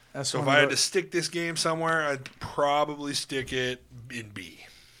 that's So if one I of had to those- stick this game somewhere, I'd probably stick it in B.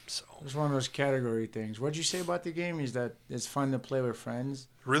 So it's one of those category things. What'd you say about the game? Is that it's fun to play with friends,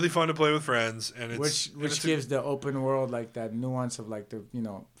 really fun to play with friends, and it's which gives the open world that nuance of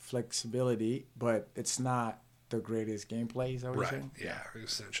the flexibility, but it's not the greatest gameplay. Is that what you're right. saying? Yeah,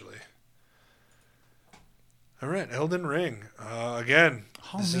 essentially. All right, Elden Ring. Again,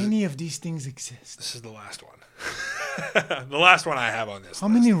 How this many of these things exist? This is the last one. The last one I have on this. How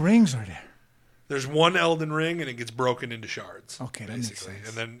list. many rings are there? There's one Elden Ring, and it gets broken into shards. Okay, that makes basically, sense.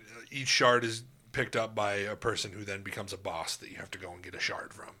 and then each shard is picked up by a person who then becomes a boss that you have to go and get a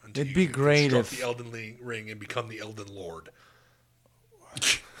shard from. Until It'd you be can great construct if- the Elden Ring and become the Elden Lord.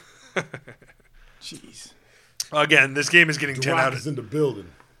 Jeez. Again, this game is getting The 10 Rock out is of in the building.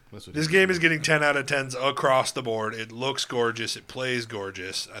 That's what This game is getting 10 out of 10s across the board. It looks gorgeous. It plays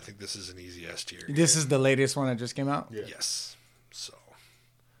gorgeous. I think this is an easy S tier. This is the latest one that just came out? Yeah. Yes. So,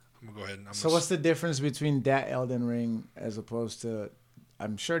 I'm going to go ahead and... So what's the difference between that Elden Ring as opposed to...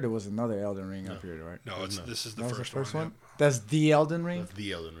 I'm sure there was another Elden Ring up here, right? No, this is the That was first, the first one. one? That's the Elden Ring? That's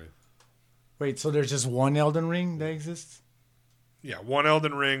the Elden Ring. Wait, so there's just one Elden Ring that exists? Yeah, one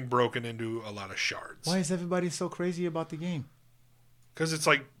Elden Ring broken into a lot of shards. Why is everybody so crazy about the game? Because it's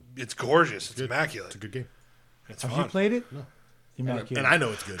like, it's gorgeous. It's Good. immaculate. It's a good game. It's Have fun. you played it? No. Immaculate. And I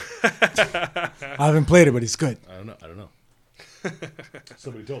know it's good. I haven't played it, but it's good. I don't know.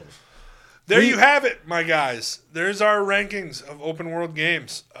 Somebody told me. There you have it, my guys. There's our rankings of open world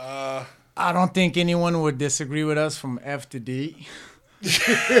games. I don't think anyone would disagree with us from F to D.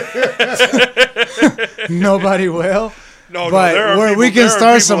 Nobody will. No, But there are we people- can there are start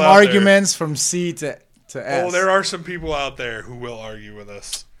people some out there. arguments from C to S. Oh, there are some people out there who will argue with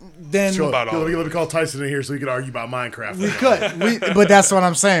us. Then Sure. About all Let me call Tyson in here so we can argue about Minecraft. we could. But that's what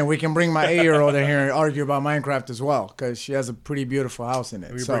I'm saying. We can bring my 8-year-old in here and argue about Minecraft as well because she has a pretty beautiful house in it.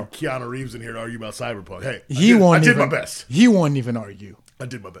 We can So bring Keanu Reeves in here to argue about Cyberpunk. Hey, I I did my best. He won't even argue. I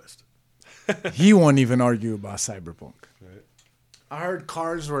did my best. He won't even argue about Cyberpunk. I heard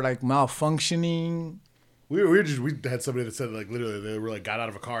cars were like malfunctioning. We had somebody that said like literally they were like got out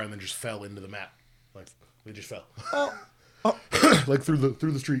of a car and then just fell into the map. Like they just fell. Like through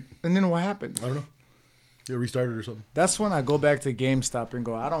the street. And then what happened? I don't know. They restarted or something. That's when I go back to GameStop and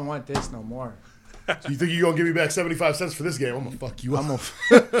go, I don't want this no more. So you think you're gonna give me back 75 cents for this game? I'm gonna fuck you up.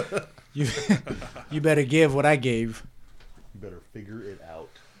 You better give what I gave. You better figure it out.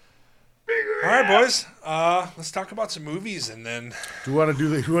 All right, boys. Let's talk about some movies, and then Do you want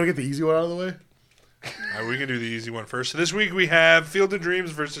to get the easy one out of the way? we can do the easy one first. So this week we have Field of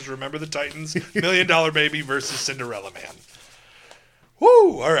Dreams versus Remember the Titans, $1 Million Baby versus Cinderella Man.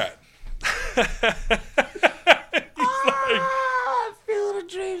 Woo! All right. Field of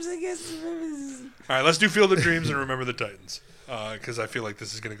Dreams against. All right, let's do Field of Dreams and Remember the Titans because I feel like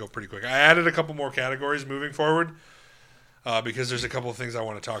this is going to go pretty quick. I added a couple more categories moving forward because there's a couple of things I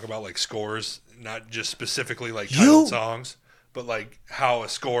want to talk about, like scores, not just specifically like titled songs, but like how a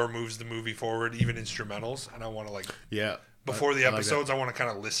score moves the movie forward, even instrumentals. And I want to like before the episodes, I want to kind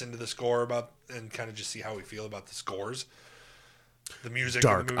of listen to the score about and kind of just see how we feel about the scores, the music,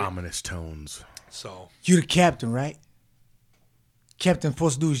 of the movie. ominous tones. So You the captain, right? Captain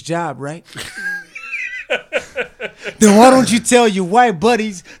supposed to do his job, right? Then why don't you tell your white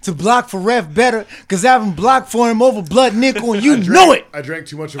buddies to block for ref better? Because I haven't blocked for him over blood nickel, and you know it. I drank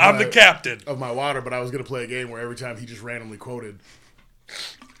too much of I'm the captain. of my water, but I was gonna play a game where every time he just randomly quoted,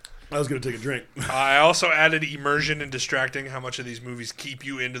 I was gonna take a drink. I also added immersion and distracting. How much of these movies keep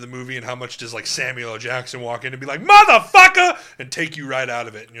you into the movie, and how much does like Samuel L. Jackson walk in and be like "motherfucker" and take you right out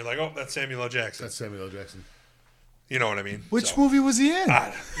of it, and you're like, "Oh, that's Samuel L. Jackson." That's Samuel L. Jackson. You know what I mean? Which So, movie was he in?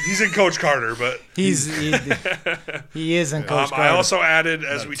 he's in Coach Carter, but He is in Coach Carter. I also added,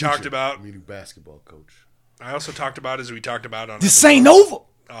 as Not a we teacher, talked about, I'm a new basketball coach. I also talked about as we talked about on This ain't over.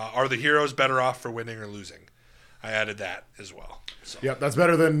 are the heroes better off for winning or losing? I added that as well. So. Yep, that's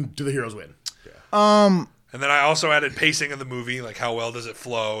better than Do the Heroes Win? Yeah. And then I also added pacing of the movie, like how well does it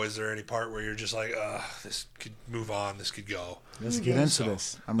flow? Is there any part where you're just like, this could move on, this could go? Let's get into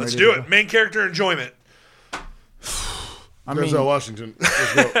this. I'm Let's ready do to it. go. Main character enjoyment. I mean, Denzel Washington.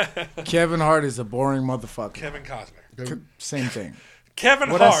 Let's go. Kevin Hart is a boring motherfucker. Kevin Costner. Same thing.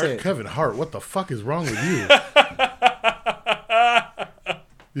 Kevin What I Hart. said. Kevin Hart, what the fuck is wrong with you?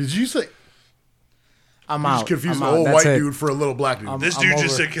 Did you say I'm you out. just confused I'm an out. old That's white it. dude for a little black dude? This I'm dude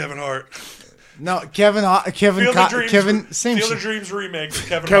just over. said Kevin Hart. No, Kevin, Field of Dreams. Kevin, same Field shit. of Dreams remake. With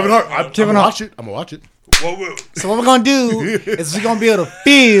Kevin Kevin Hart. Hart. I'm Kevin gonna Hart. watch it. I'm gonna watch it. Whoa, whoa. So what we're gonna do is we're gonna be able to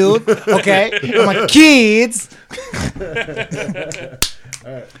field, okay, with my kids.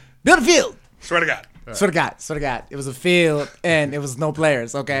 Build a field. Swear to God. Swear to God. It was a field and it was no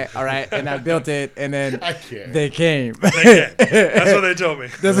players, okay? All right. And I built it and then I can't. they came. Okay. That's what they told me.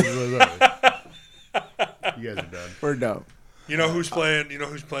 You guys are done. We're dope. You know who's playing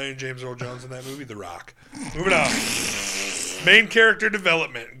James Earl Jones in that movie? The Rock. Moving on. Main character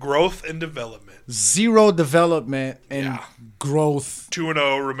development, growth and development. Zero development and Yeah. growth.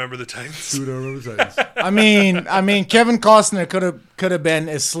 2-0, Remember the Titans. Dude, I remember Titans. I mean, Kevin Costner could have been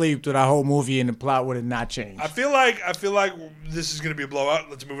asleep through that whole movie and the plot would have not changed. I feel like this is going to be a blowout.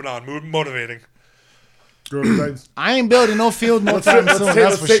 Let's move it on. Motivating. Remember the Titans. I ain't building no field no time soon.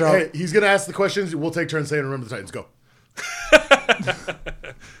 That's for sure. Hey, he's gonna ask the questions. We'll take turns saying "Remember the Titans." Go.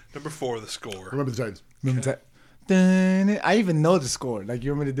 Number 4, the score. Remember the Titans. I even know the score. Like,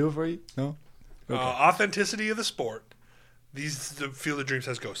 you want me to do it for you? No? Authenticity of the sport. The Field of Dreams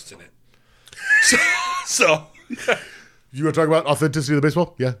has ghosts in it. So You want to talk about authenticity of the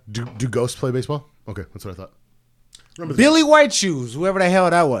baseball? Yeah. Do ghosts play baseball? Okay, that's what I thought. Remember the Billy White Shoes, whoever the hell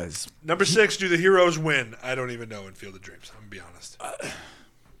that was. number 6, do the heroes win? I don't even know in Field of Dreams. I'm gonna be honest.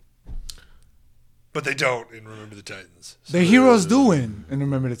 But they don't in Remember the Titans. So The heroes do win and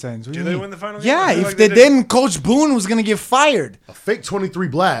Remember the Titans. What do you they mean? win the final game? Yeah, I feel if like they did. didn't, Coach Boone was going to get fired. a fake 23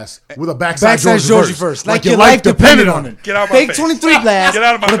 blast with a backside Backside Georgie first. Like your life depended on it. Get out of my Fake face. 23 blast Get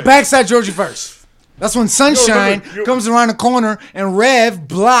out of my with a face. backside Georgie first. That's when Sunshine remember, comes around the corner and Rev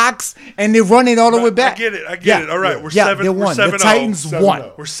blocks and they run it all the way back. I get it. All right, we're 7. They We're won. 7-0. The Titans 7-0. won.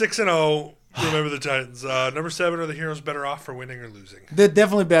 We're 6-0. Remember the Titans. Number 7, are the heroes better off for winning or losing? They're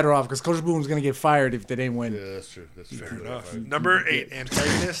definitely better off because Coach Boone was going to get fired if they didn't win. Yeah, that's true. That's Fair enough. Number 8,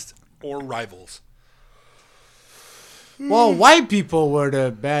 antagonists or rivals? Well, white people were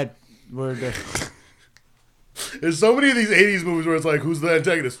the bad. There's so many of these 80s movies where it's like, who's the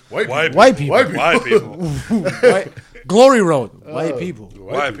antagonist? White White people. White people. White, Glory Road. White people.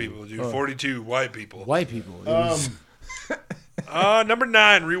 White people, dude. 42 white people. White people. It was- Number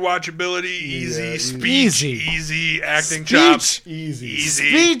 9, rewatchability, easy, Yeah, speech, easy. easy, acting Speech. chops, Easy. easy.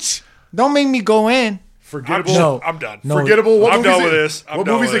 Speech. Don't make me go in. Forgettable. No. I'm done. No. Forgettable. What I'm movies done they- with this. I'm what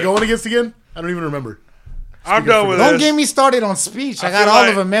done movies with they it. going against again? I don't even remember. I'm done with Don't this. get me started on speech. I got feel all like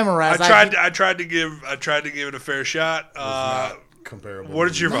of them memorized. I tried to give it a fair shot. Comparable. What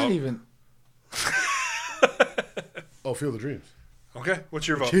is your Not vote? even. Oh, Field of Dreams. Okay, what's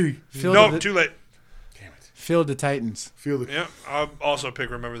your vote? Kitty. No, too late. Field the Titans. Field of Yeah, I'll also pick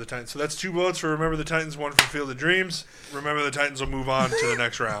Remember the Titans. So that's 2 votes for Remember the Titans, 1 for Field of Dreams. Remember the Titans will move on to the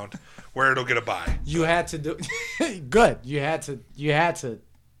next round, where it'll get a bye. You had to do. Good. You had to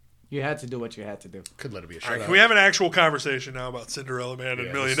do what you had to do. could let it be a All right, shutout. can we have an actual conversation now about Cinderella Man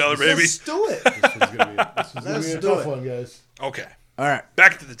and Million Dollar Baby? Let's do it. This one's gonna be Let's a do tough it. one, guys. Okay, All right.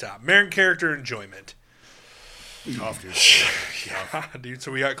 back to the top. Main character enjoyment. Tough, dude. Yeah, dude.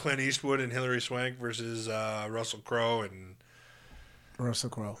 So we got Clint Eastwood and Hilary Swank versus Russell Crowe and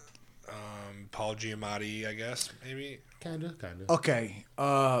Russell Crowe. Paul Giamatti, I guess, maybe. Kinda. Okay.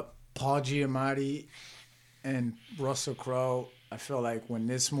 Paul Giamatti and Russell Crowe. I feel like when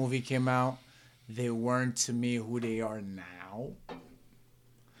this movie came out, they weren't to me who they are now.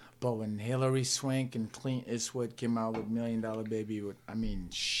 But when Hilary Swank and Clint Eastwood came out with $1 Million Baby,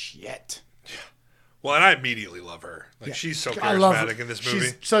 shit. Well, and I immediately love her. Like, Yeah. she's so I love charismatic her. in this movie.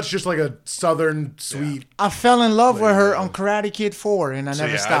 She's such just like a southern sweet. I fell in love with her on Karate Kid 4, and I So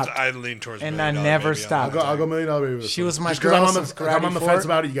never yeah, stopped. I lean towards And Million I Dollar never Baby on stopped. that. I'll go $1 Million Baby. With this She one. was my just 'cause girl I'm on since the I'm on the Karate fence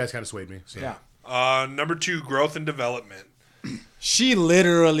 4. about it. You guys kind of swayed me. So. Yeah. Number 2, growth and development. She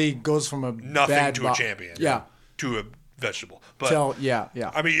literally goes from a Nothing bad to a champion. Yeah. To a vegetable. But Yeah.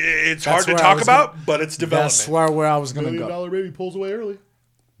 I mean, it's That's hard to where I talk was about, but it's development. That's where I was $1 gonna Million go. Baby pulls away early.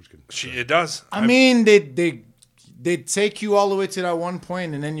 Just kidding. It does. I mean, they take you all the way to that one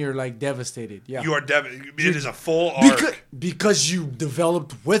point, and then you're like devastated. Yeah. You are it is a full arc. Because you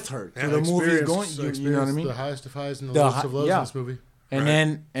developed with her through the movie going. You know what I mean? The highest of highs and the The lowest hi- of lows yeah. in this movie.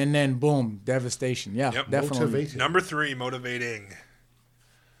 And then boom, devastation. Yeah, Yep. definitely. Motivation. Number 3, motivating.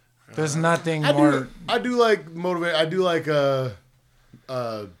 There's nothing I more. do like motivate. I do like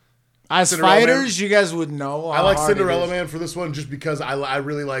As Cinderella fighters, you guys would know. I how like hard it Cinderella is. Man for this one just because I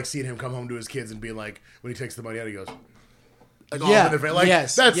really like seeing him come home to his kids and being like when he takes the money out he goes like Yeah, all in the face. Like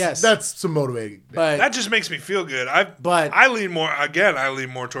yes, that's yes. that's some motivating. But That just makes me feel good. But- I lean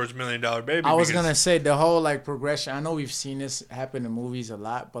more towards $1 Million Baby. I was because- gonna say the whole like progression. I know we've seen this happen in movies a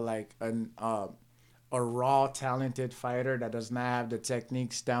lot, but like a raw, talented fighter that does not have the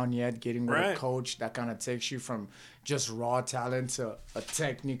techniques down yet, getting with Right. a coach that kind of takes you from just raw talent to a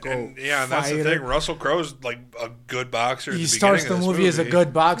technical And that's the fighter. thing. Russell Crowe's like a good boxer. At He the starts beginning the of this movie as a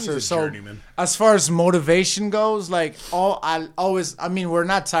good boxer. He's a So journeyman. as far as motivation goes, like we're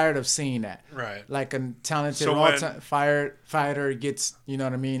not tired of seeing that. Right. Like a talented So raw when- fighter gets, you know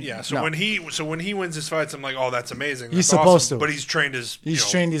what I mean? Yeah. So No. when he wins his fights, I'm like, oh, that's amazing. He's That's supposed awesome. to. But he's trained his. He's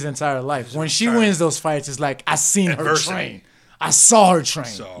trained his entire life. When she entire- wins those fights, it's like I seen her Adversity. train. I saw her train.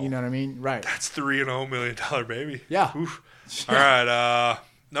 So- You know what I mean? Right. That's $3.0 million Baby. Yeah. Oof. All right.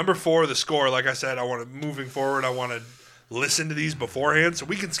 Number 4, the score. Like I said, moving forward. I want to listen to these beforehand, so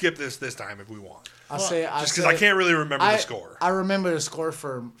we can skip this time if we want. Just Just because I can't really remember the score. I remember the score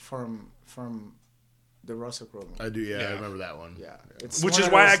from the Russell Crowe movie. I do, yeah, Yeah. I remember that one. Yeah. It's Which one is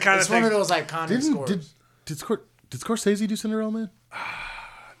of why those- I kinda it's one think- of those iconic scores. Did Scorsese do Cinderella Man?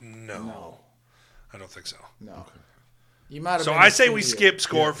 No. I don't think so. No. You might have So been I a say we studio. skip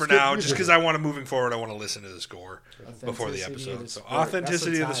score for now, just skip because I want to, moving forward, I want to listen to the score before the Authenticity of episode. the So sport.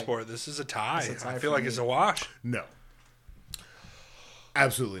 authenticity That's a of the tie. sport. This is a tie. That's a tie I feel for like me. it's a wash. No.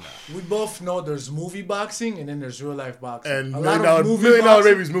 Absolutely not. We both know there's movie boxing and then there's real life boxing. And a Million lot of Dollar boxing-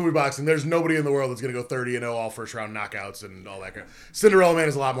 Baby's movie boxing. There's nobody in the world that's going to go 30-0 all first round knockouts and all that kind of. Cinderella Man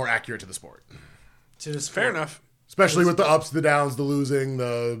is a lot more accurate to the sport, to the sport. Fair enough. especially with the ups, the downs, the losing,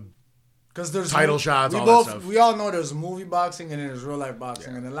 the. Because there's Title shots, we all both that stuff. we all know there's movie boxing and then there's real life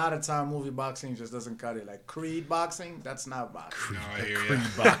boxing, and a lot of time movie boxing just doesn't cut it. Like Creed boxing, that's not boxing. No, I hear you.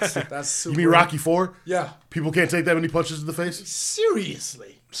 boxing. That's You super. mean Rocky 4? Yeah, People can't take that many punches to the face.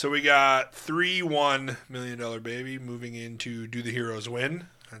 seriously. So we got 3-1 $1 Million Baby moving into Do the Heroes Win?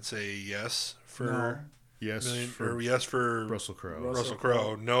 I'd say yes for Yes, yes for Russell Crowe. Russell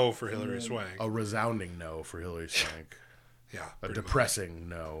Crowe, no for Hilary Swank. A resounding no for Hilary Swank. Yeah, A pretty depressing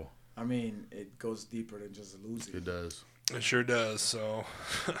no. I mean, it goes deeper than just losing. It does. much. It sure does. So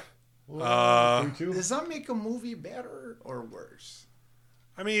 3-2? Does that make a movie better or worse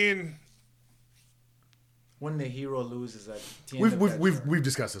I mean, when the hero loses at the end of that We've story? we've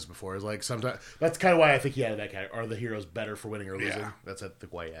discussed this before. It's like sometimes that's kind of why I think he added that category. Are the heroes better for winning or losing? Yeah. That's I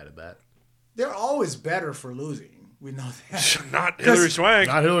think why he added that. They're always better for losing. We know that. not Hilary Swank.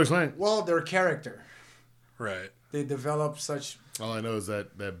 Not Hilary Swank. Well, their character. Right. They develop such. All I know is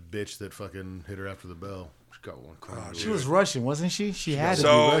that bitch that fucking hit her after the bell. She got one. She was Russian, wasn't she? She had to be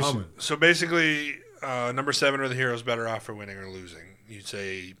So, Russian. so basically, number 7, are the heroes better off for winning or losing? You'd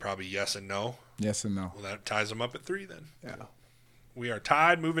say probably yes and no. Yes and no. Well, that ties them up at 3 then. Yeah. We are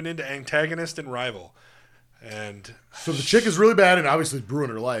tied, moving into antagonist and rival. And So the chick is really bad and obviously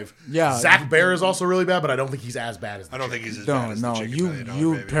ruined her life. Yeah. Zach Bear is also really bad, but I don't think he's as bad as the I don't chick. think he's as bad No, as no. the chicken You $1 Million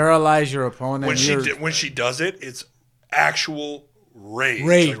you Baby. paralyze your opponent. When she does it, it's actual rage.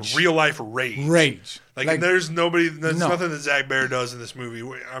 Rage. Like real life rage. rage. Like there's nobody, there's No. nothing that Zach Bear does in this movie.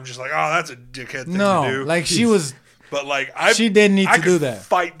 I'm just like, oh, that's a dickhead thing to No, do. like she was But like, She didn't need I to do could that.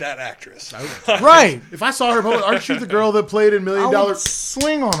 Fight that actress, right. If I saw her, aren't you the girl that played in $1 I Million? would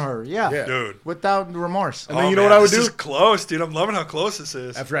swing on her. Yeah. Yeah. dude. Without remorse. And then you know what I would this do? is close, dude. I'm loving how close this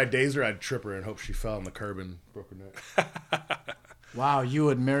is. After I dazed her, I'd trip her and hope she fell on the curb and broke her neck. Wow, you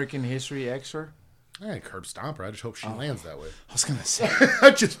American History X-er? I ain't curb stomp her. I just hope she lands that way. I was gonna say.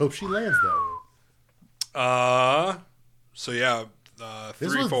 I just hope she lands that way. So yeah,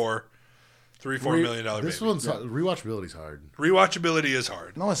 This 3-4, was- $3-4 million This baby. one's rewatchability's hard. Rewatchability is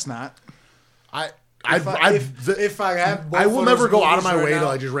hard. No, it's not. If I have both I will of never those go out of my movies way right to now-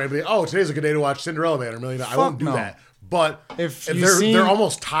 like just randomly. Oh, today's a good day to watch Cinderella Man or $1 Million. I won't do no. that. But If and you they're seen- they're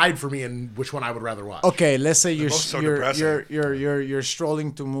almost tied for me in which one I would rather watch. Okay, let's say you're both so you're, depressing. you're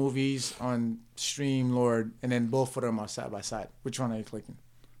strolling to movies on Streamlord, and then both of them are side by side. Which one are you clicking?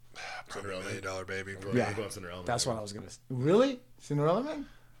 Probably $1 Million Baby. Yeah. I'm going Cinderella Man. That's what I was gonna say. Really, Cinderella Man?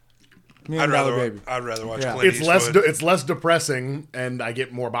 I'd $1 Million rather Baby. I'd rather watch Yeah. Clint It's less Eastwood. it's less depressing, and I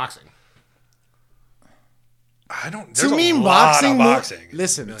get more boxing. I don't. To There's me, a lot boxing. of boxing.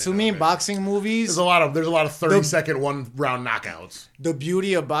 Listen, $1 to Million me, Baby. boxing movies. There's a lot of 30-second one round knockouts. The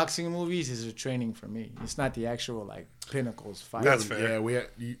beauty of boxing movies is the training for me. It's not the actual like pinnacles fight. That's fair. Yeah,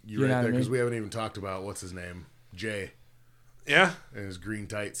 you're You know right what I there because mean? we haven't even talked about what's his name, Jay, Yeah, and his green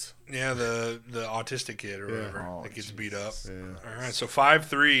tights. yeah, the autistic kid or whatever Oh, that gets beat up. Yeah. All right, so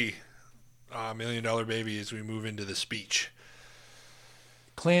 5-3, $1 Million Baby as we move into the speech.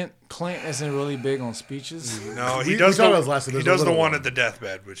 Clint isn't really big on speeches. No, We- he we does talked the about this last time. he There's a does the little one one. at the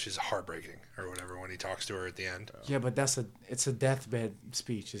deathbed, which is heartbreaking or whatever when he talks to her at the end. Yeah, but it's a deathbed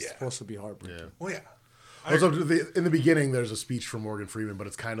speech. It's Yeah. supposed to be heartbreaking. Yeah. Well, yeah, Also, in the beginning, there's a speech from Morgan Freeman, but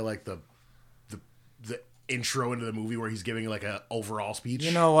it's kind of like the intro into the movie where he's giving like a overall speech.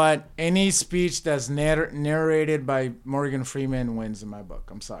 You know what? Any speech that's narrated by Morgan Freeman wins in my book.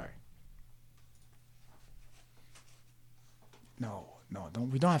 I'm sorry. No, don't.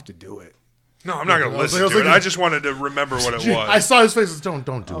 We don't have to do it. no, I'm not going to I was listen to like- it. I just wanted to remember what it I was. saw his face. Don't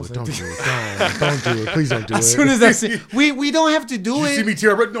do it. like, Don't do it. Don't do it. Please don't do it. As soon as I see, we don't have to do you it. see me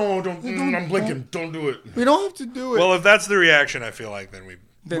tear up. No, don't. I'm blinking. Don't do it. We don't have to do it. Well, if that's the reaction, I feel like then we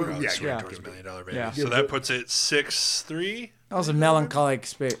probably yeah, swing yeah. towards $1 Million Baby. Yeah. So that puts it 6-3. that was a melancholic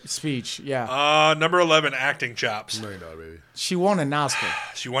speech. Yeah, Number 11, acting chops. $1 Million Baby. she won an Oscar.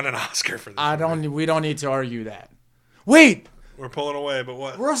 She won an Oscar for this. We don't need to argue that. Wait, We're pulling away, but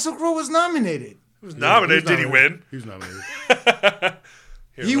what? Russell Crowe was nominated. He was nominated. Did he win? He was nominated.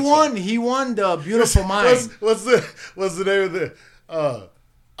 Here, He let's won. He won the Beautiful Mind. What's the name of the?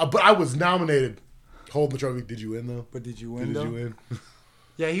 But I was nominated. Holding the trophy. Did you win though? But did you win Did though? you win?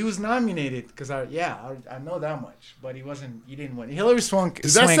 Yeah, he was nominated because I know that much, but he wasn't. He didn't win. Hillary Swank. Did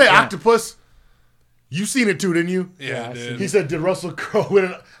that say octopus? You seen it too, didn't you? Yeah, I I see. did. He said, "Did Russell Crowe win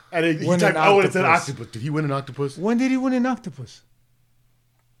an?" And he Win typed, an "Oh, and it said octopus." octopus." Did he win an octopus? When did he win an octopus?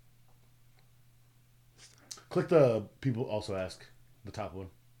 Click the people also ask the top one.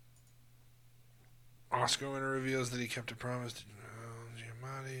 Oscar winner reveals that he kept a promise to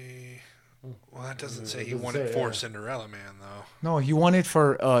Giamatti. Well, that doesn't say he doesn't won say, it for yeah. Cinderella Man, though. No, he won it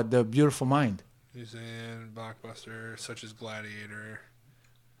for The Beautiful Mind. He's in blockbusters such as Gladiator.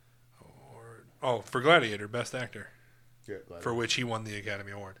 For Gladiator, Best Actor, Yeah, glad. for which he won the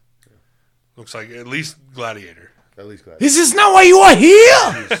Academy Award. Looks like at least Gladiator. At least glad. This is not why you are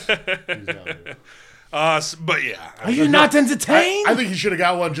here. He's nominated. But yeah. Are you not entertained? I think he should have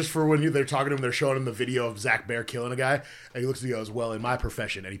got one just for when they're talking to him. They're showing him the video of Zach Baer killing a guy, and he looks at me and goes, "Well, in my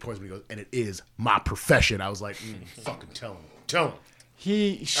profession," and he points at me and goes, "And it is my profession." I was like, "Fucking tell him."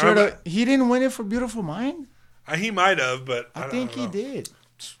 He should have. He didn't win it for Beautiful Mind. He might have, but I don't think he know. did.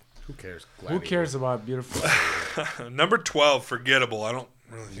 Who cares? Who cares about Beautiful? Number 12, Forgettable. I don't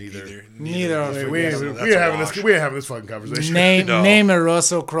really think either. Neither of Hey, us. we ain't That's having a this. wash. We ain't having this fucking conversation. Name No. a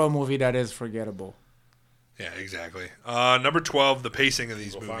Russell Crowe movie that is forgettable. Yeah, exactly. Number 12, the pacing of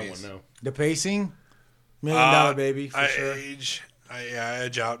these We'll find movies. one now. The pacing, $1 Million Baby for I sure.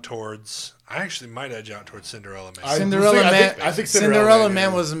 edge out towards. I actually might edge out towards Cinderella Man. I think Cinderella Man Man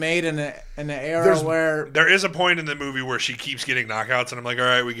is- was made in an era There's- where There is a point in the movie where she keeps getting knockouts, and I'm like, all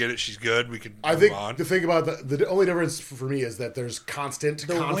right, we get it. She's good. We can I move think on. the thing about the only difference for me is that there's constant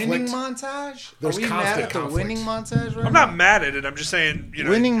the conflict. winning montage. There's Are we mad constant at the conflict. winning montage? Right I'm not mad at it. I'm just saying,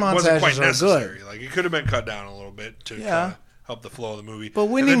 Winning it wasn't quite montages are necessary. good. Like, it could have been cut down a little bit to Yeah. help the flow of the movie. But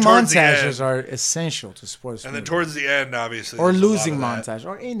And winning then towards the montages end- are essential to sports. And then movies. towards the end, obviously, or there's a lot losing of that. montage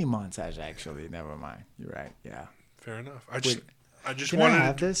or any montage actually. Never mind. You're right. Yeah. Fair enough. I just Can I wanted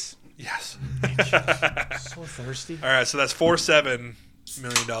have to, this? yes. So thirsty. All right, so that's 4-7 $1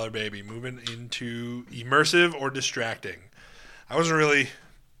 Million Baby. Moving into immersive or distracting. I wasn't really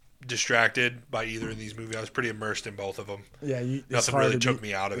distracted by either of these movies. I was pretty immersed in both of them. Yeah. It's Nothing hard really to took be,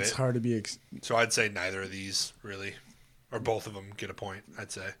 me out of It's it. hard to be So I'd say neither of these really, or both of them get a point.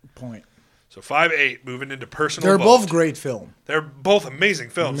 I'd say. point. So 5-8. Moving into personal. They're vote. both great film. They're both amazing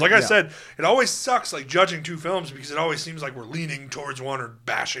films. Like I Yeah. said, it always sucks like judging two films because it always seems like we're leaning towards one or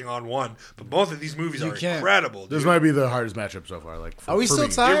bashing on one. But both of these movies are can't- incredible. This Dude. might be the hardest matchup so far. Like, Are we for still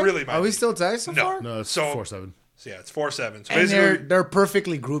me. tied? It really might Are we be. still tied so No. far? No, it's So- 4-7. So yeah, it's 4-7. So And basically, they're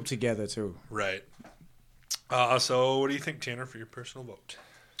perfectly grouped together too. right. So what do you think, Tanner, for your personal vote?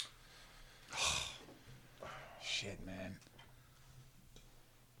 Shit, man.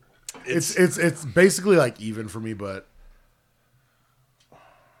 It's basically like even for me, but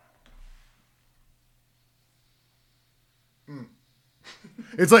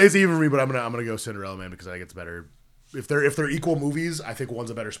it's even for me. But I'm gonna go Cinderella Man because I think it's better. If they're equal movies, I think one's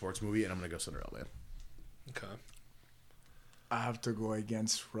a better sports movie, and I'm gonna go Cinderella Man. Okay. I have to go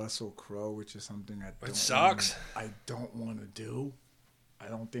against Russell Crowe, which is something It sucks. I don't want to do. I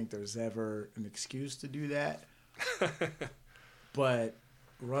don't think there's ever an excuse to do that. But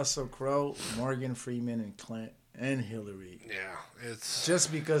Russell Crowe, Morgan Freeman, and Clint and Hillary, Yeah, it's just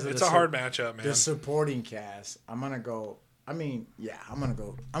because of it's a hard matchup, man. the supporting cast, I'm gonna go. I mean, yeah, I'm gonna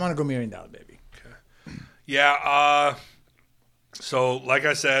go $1 Million Baby. Yeah. So like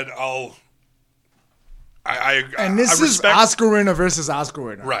I said, And this I is respect, Oscar winner versus Oscar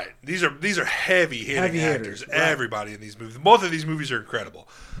winner. right. These are heavy hitting Heavy actors. hitters, right. Everybody in these movies. Both of these movies are incredible.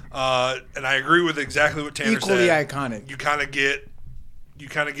 And I agree with exactly what Tanner Equally said. iconic. You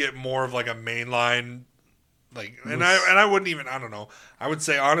kind of get more of like a mainline, like, and I wouldn't even, I don't know. I would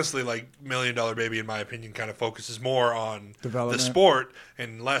say honestly, like $1 Million Baby, in my opinion, kind of focuses more on the Development. sport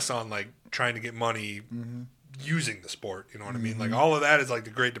and less on like trying to get money using the sport. You know what I mean? Like all of that is like the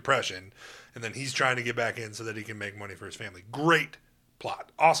Great Depression, and then he's trying to get back in so that he can make money for his family. Great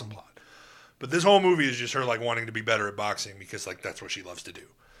plot, awesome plot. But this whole movie is just her like wanting to be better at boxing because like that's what she loves to do.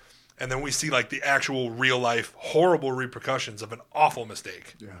 And then we see like the actual real life horrible repercussions of an awful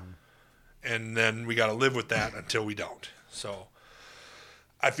mistake. Yeah. And then we got to live with that until we don't. So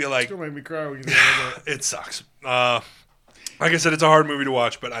I feel like Don't make me cry when you think about that. it sucks. Like I said, it's a hard movie to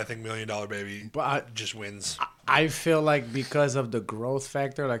watch, but I think $1 Million Baby But just wins. I feel like because of the growth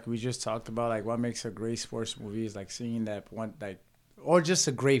factor, like we just talked about, like what makes a great sports movie is like seeing that one, like, or just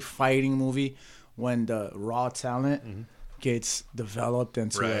a great fighting movie when the raw talent gets developed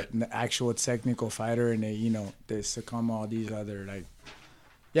into Right. an actual technical fighter, and they succumb all these other like,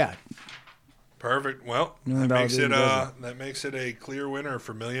 yeah, Perfect. Well, $1 million that makes it a clear winner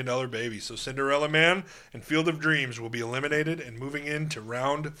for $1 Million Baby. So Cinderella Man and Field of Dreams will be eliminated and moving into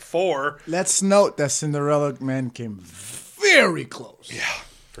round 4. Let's note that Cinderella Man came very close. Yeah,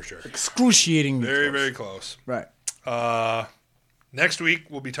 for sure. Excruciatingly Very, close. very close. Right. Next week,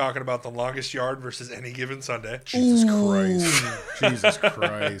 we'll be talking about The Longest Yard versus Any Given Sunday. Jesus Christ. Jesus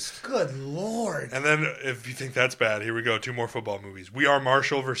Christ. Good Lord. And then, if you think that's bad, here we go. 2 more football movies. We Are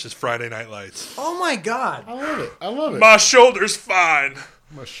Marshall versus Friday Night Lights. Oh, my God. I love it. I love it. My shoulder's fine.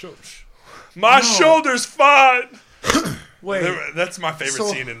 My shows. My shoulder's fine. Wait. That's my favorite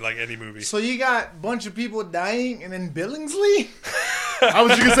So- scene in like any movie. So you got a bunch of people dying and then Billingsley? I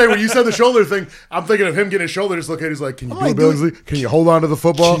was just gonna say when you said the shoulder thing, I'm thinking of him getting his shoulder dislocated. He's like, "Can you do like, it, Billingsley? Can you hold on to the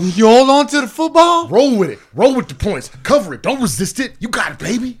football? You hold on to the football? Roll with it. Roll with the points. Cover it. Don't resist it. You got it,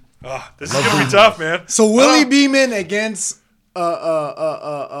 baby." Oh, this is gonna be tough, man. So Willie Oh. Beeman against Adam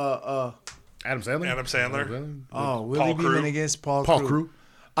Sandler. Adam Sandler. Oh, Willie Paul Beeman Crew. against Paul Paul Crew. Crew.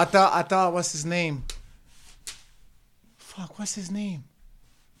 I thought what's his name? Fuck, what's his name?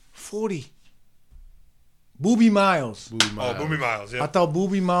 40. Booby Miles. Oh, Booby Miles. I Yeah. thought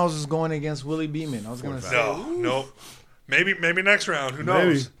Booby Miles was going against Willie Beeman. I was gonna say No. Maybe next round. Who Maybe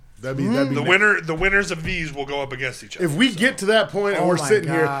knows? that'd be The winners of these will go up against each other. If we get to that point and Oh we're my sitting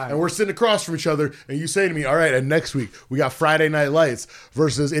here God. and we're sitting across from each other and you say to me, "All right, and next week we got Friday Night Lights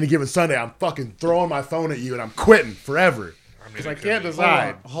versus Any Given Sunday," I'm fucking throwing my phone at you and I'm quitting forever because I it could can't be.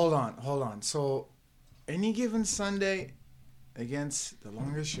 decide. Hold on. So, Any Given Sunday against The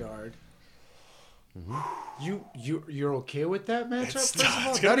Longest Yard. You're okay with that matchup? It's, First of all,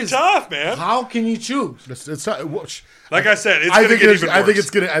 it's gonna that be is- tough, man. How can you choose? It's not, Like I said, it's I gonna think get it's, even I think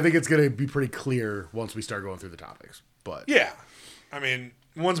worse. it's gonna be pretty clear once we start going through the topics. But Yeah, I mean,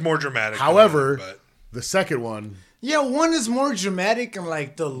 one's more dramatic. than however, the other, the second one, Yeah, one is more dramatic and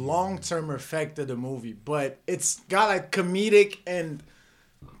like the long-term effect of the movie, but it's got like comedic and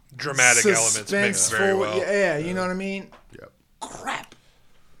but dramatic elements mixed very suspenseful. well. Yeah, you know what I mean? yeah, Crap.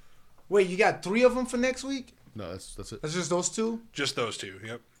 Wait, you got 3 of them for next week? no, that's it. That's just those 2? Just those 2.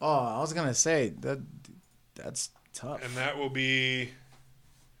 Yep, Oh, I was gonna say that's tough. and that will be.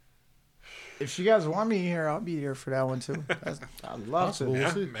 If you guys want me here, I'll be here for that one too. I'd love Possible. to.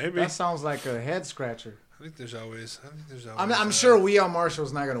 Yeah, see. maybe. That sounds like a head scratcher. I think there's always. I'm sure We Are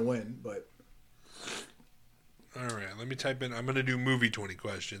Marshall's not gonna win, but All right, let me type in. I'm going to do movie 20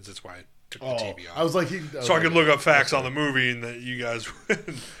 questions. That's why I took the Oh, TV off. I was like, So I could look up facts on the movie and that you guys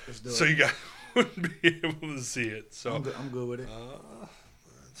wouldn't, do so you guys wouldn't be able to see it. So I'm good with it.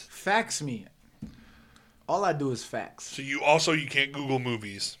 Fax me. All I do is fax. so you can't Google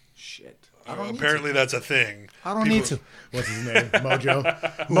movies. Shit. I don't need Apparently that's a thing. to. I don't need to. What's his name?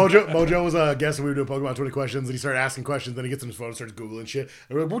 Mojo was a guest when we were doing Pokemon 20 questions, and he started asking questions. Then he gets on his phone and starts Googling shit.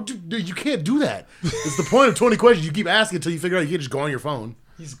 And we're like, well, dude, you can't do that. It's the point of 20 questions. You keep asking until you figure out you can't just go on your phone.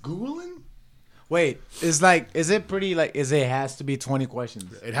 He's googling. Wait, is it pretty like? It has to be 20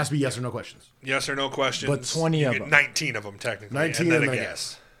 questions? It has to be yes or no questions. Yes or no questions. But 20 You of get them. 19 of them technically. 19 and then and a then a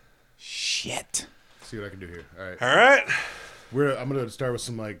guess. Shit. See what I can do here. All right, All right. I'm gonna start with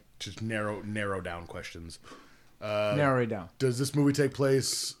some like just narrow down questions. Narrow it down. Does this movie take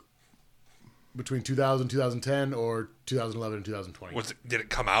place between 2000 2010 or 2011 and 2020? Did it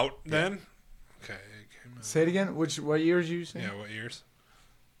come out then? Okay. It came out. Say it again. What years you saying? Yeah. What years?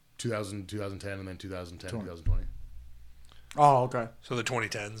 2000 2010 and then 2010 2020. Oh, okay. So the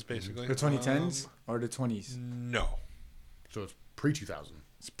 2010s basically. The 2010s or the 20s? No. So it's pre 2000.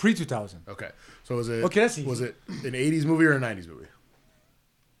 It's pre 2000. Okay. So was it? Okay, that's easy. Was it an 80s movie or a 90s movie?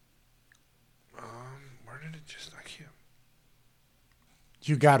 Where did it just? I can't.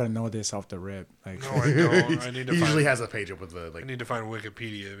 You gotta know this off the rip. Like, No, I don't. I need to He find. usually has a page up with the I like need to find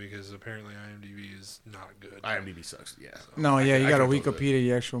Wikipedia because apparently IMDb is not good. IMDb sucks. Yeah. no, yeah, you I gotta could've told you Wikipedia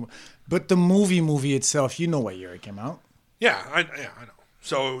the actual. But the movie itself, you know what year it came out? Yeah, I know.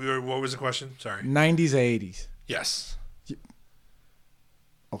 So what was the question? Sorry. 90s or 80s? Yes.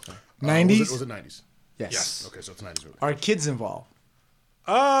 Okay. that. 90s? Was it 90s? Yes. Yes. Okay, so it's a 90s movie. Are kids involved?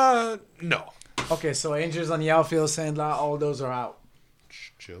 No. Okay, so Angels on the Outfield, Sandlot, all those are out.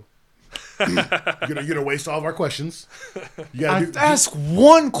 Chill. you're gonna waste all of our questions. You gotta Ask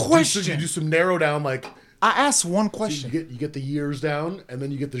one you question. do some narrow down like I asked one you question. get the years down and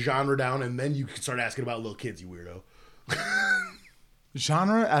then you get the genre down and then you can start asking about little kids, you weirdo.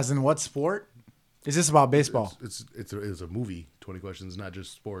 Genre, as in what sport? Is this about baseball? It's a movie. 20 questions, not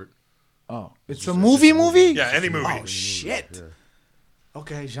just sport. Oh, it's just a a movie? Yeah, any movie. Oh, shit. Yeah.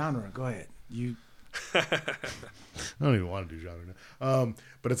 Okay, genre. Go ahead. You. I don't even want to do genre now.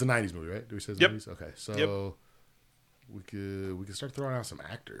 But it's a 90s movie, right? Do we say it's Yep. 90s? Okay, so we could start throwing out some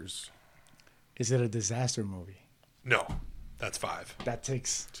actors. Is it a disaster movie? No, that's 5. That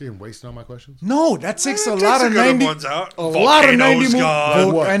takes... So you're wasting all my questions? No, that takes a Takes lot a of good 90... ones out. A lot of 90 Volcano's movies.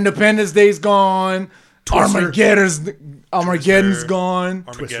 gone. What? Independence Day's gone. Armageddon's Twister. gone.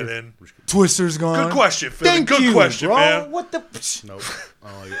 Armageddon. Twister's gone. Good question, Philly. Thank Good you, question, bro. man. What the... Nope.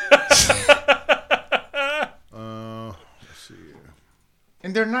 Let's see.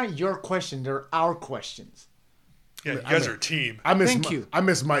 And they're not your question. They're our questions. Yeah, you guys are a team. Thank you. I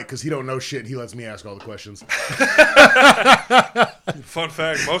miss Mike because he don't know shit and he lets me ask all the questions. Fun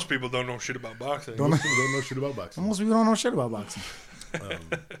fact, most people don't know shit about boxing. Most people don't know shit about boxing. Most people don't know shit about boxing.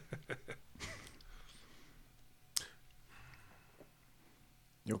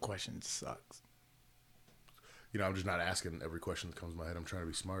 Your question sucks. You know, I'm just not asking every question that comes to my head. I'm trying to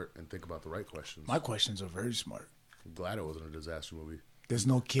be smart and think about the right questions. My questions are very smart. I'm glad it wasn't a disaster movie. There's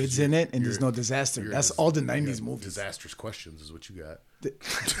no kids in it, and there's no disaster. That's all the You 90s got movies. Disastrous questions is what you got.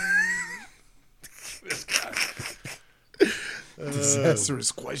 This guy.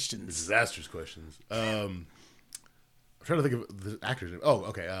 Disastrous questions. Disastrous questions. I'm trying to think of the actor's name. Oh,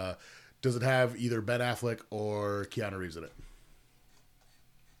 okay. Does it have either Ben Affleck or Keanu Reeves in it?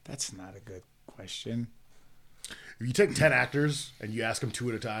 That's not a good question. If you take 10 actors and you ask them 2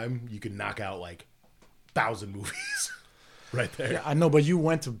 at a time, you can knock out like 1,000 movies right there. Yeah, I know, but you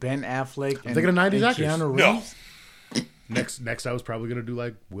went to Ben Affleck and, thinking of 90s and actors. Keanu No. Reeves. Next, I was probably gonna do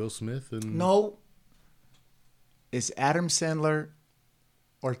like Will Smith and No. Is Adam Sandler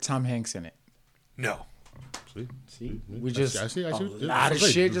or Tom Hanks in it? No. See, we just I see. a Yeah, lot of that's what I'm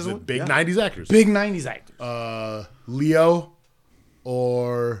shit. saying. Just big yeah. 90s actors. Big 90s actors. Leo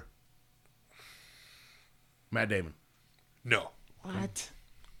or Matt Damon. No. What?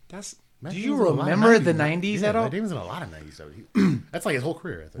 That's. Matt Do Damon's you in a lot of remember the 90s at all? Matt Damon's in a lot of 90s stuff. That's like his whole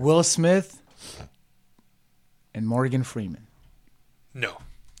career, I think. Will Smith and Morgan Freeman. No.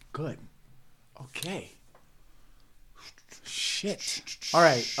 Good. Okay. Shit. All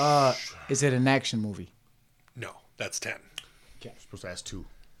right. Is it an action movie? No. That's 10. You're supposed to ask 2. What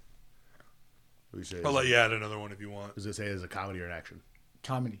do you say? I'll let you add another one if you want. Does it say as a comedy or an action?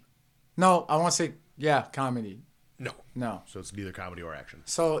 Comedy. No, I want to say comedy. No. No. So it's neither comedy or action.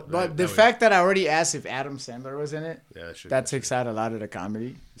 So, but the that fact that I already asked if Adam Sandler was in it, Yeah, that should. that takes out a lot of the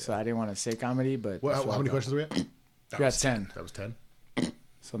comedy. So I didn't want to say comedy, but How many questions are we at? You got 10. That was 10.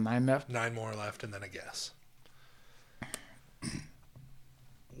 So 9 left. 9 more left and then a guess.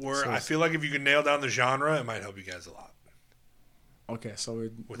 I feel like if you can nail down the genre, it might help you guys a lot. Okay, so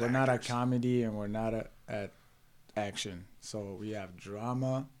With we're not at actors. comedy and we're not at action. So we have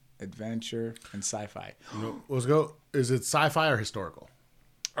drama, adventure, and sci-fi. Let's go. Is it sci-fi or historical?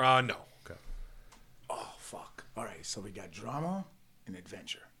 No. Okay. Oh, fuck. All right, so we got drama and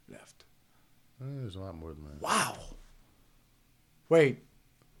adventure left. There's a lot more than that. Wow. Wait.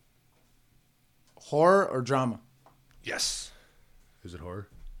 Horror or drama? Yes. Is it horror?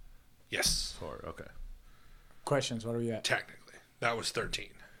 Yes. Horror. Okay. Questions, what are we at? Technically. That was 13.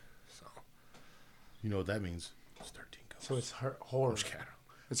 So. You know what that means? It's 13 ghosts. So it's horror. Cat.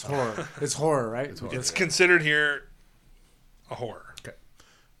 It's horror. It's horror, right? It's horror. It's considered here a horror. Okay.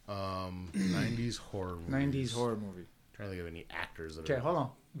 90s horror. 90s horror movie. Trying to think of any actors that Okay, are. hold on.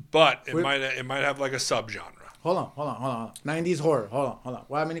 But it might have like a subgenre. Hold on. 90s horror. Hold on.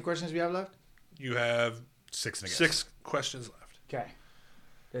 How many questions we have left? You have 6 and a guess. 6 questions left. Okay.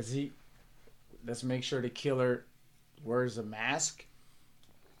 Let's make sure the killer wears a mask.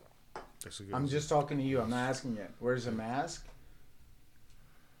 I'm just talking to you. I'm not asking yet. Wears a mask?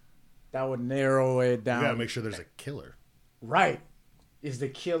 That would narrow it down. You gotta make sure there's a killer. Right. Is the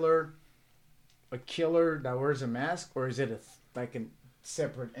killer a killer that wears a mask, or is it like a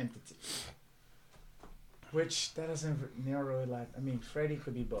separate entity? Which, that doesn't narrow it like... I mean, Freddy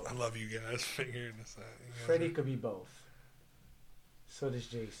could be both. I love you guys figuring this out. Freddy could be both. So does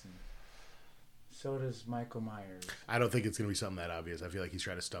Jason. So does Michael Myers. I don't think it's gonna be something that obvious. I feel like he's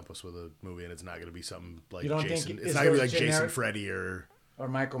trying to stump us with a movie, and it's not gonna be something like You don't Jason. think It's it's not gonna be those like Jason, generic- Freddy, or Or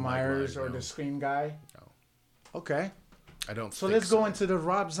Michael Myers, or no. the Scream guy. No. Okay. I don't. So think let's go into the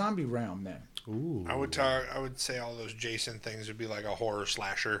Rob Zombie realm then. Ooh. I would say all those Jason things would be like a horror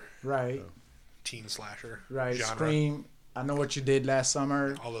slasher, Right. teen slasher, Right. genre. Scream. I Know What You Did Last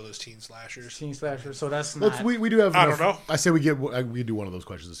Summer. All of those teen slashers. Teen slasher. So that's not... Let's. We do have. I enough- don't know. I say we could do one of those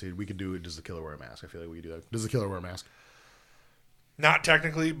questions to see. We could do. Does the killer wear a mask? I feel like we could do that. Does the killer wear a mask? Not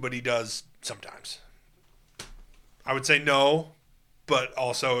technically, but he does sometimes. I would say no, but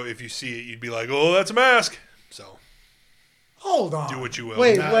also if you see it, you'd be like, "Oh, that's a mask." So Hold on. do what you will.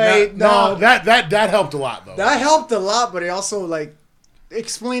 Wait, no. That helped a lot though. That helped a lot, but it also, like...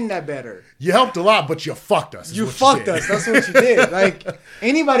 explain that better. You helped a lot, but you fucked us. is You what fucked did. us. That's what you did. Like,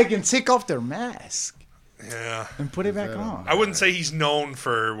 anybody can take off their mask Yeah. and put it back on. I wouldn't say he's known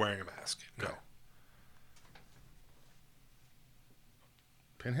for wearing a mask. No.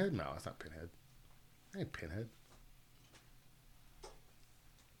 Pinhead? No, it's not Pinhead. Ain't Pinhead.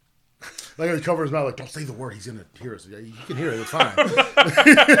 Like he covers his mouth, like, don't say the word. He's gonna hear us. Yeah, you can hear it. It's fine.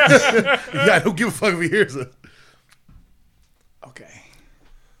 Yeah, I don't give a fuck if he hears it. Okay.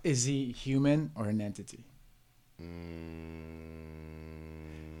 Is he human or an entity?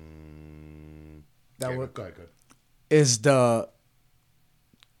 That Yeah, would, go ahead. is the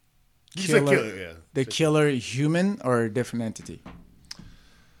You said killer, killer, yeah. the killer human or a different entity?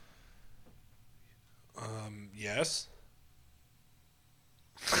 Yes.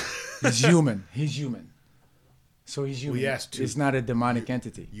 He's human. He's human. So he's human. We asked two. It's not a demonic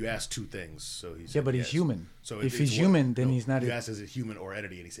entity. You asked two things, so he's Yeah, but he's human. So if it's he's one- human, then no, he's not You a... asked, is it human or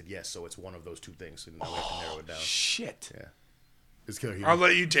entity, and he said yes. So it's one of those two things. So now we have to narrow it down. Shit. Yeah, is killer I'll human?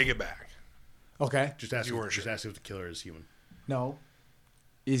 let you take it back. Okay. Just ask. You were Just sure. ask if the killer is human. No.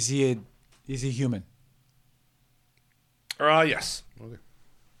 Is he human? Yes. Okay.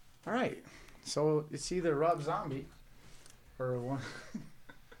 All right. So it's either Rob Zombie or one.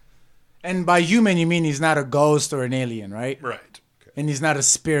 And by human, you mean he's not a ghost or an alien, right? Right. And he's not a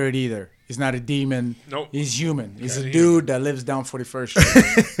spirit either. He's not a demon. Nope. He's human. He's Yeah, a he's dude that lives down 41st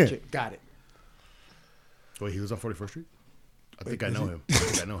Street. Okay, got it. Wait, he lives on 41st Street. I think I is know he? him. I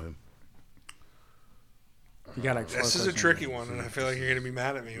think I know him. You got like 4 This is a questions. tricky one, and I feel like you're going to be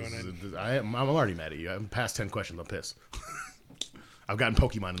mad at me when I'm already mad at you. I'm past 10 questions. I'm pissed. I've gotten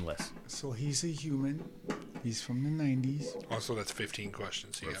Pokemon in less. So he's a human. He's from the 90s. Also, that's 15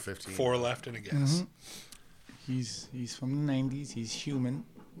 questions. So you Or got 15. 4 left and a guess. Mm-hmm. He's from the 90s. He's human.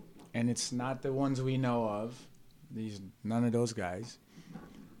 And it's not the ones we know of. These none of those guys.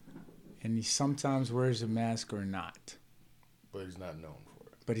 And he sometimes wears a mask or not. But he's not known for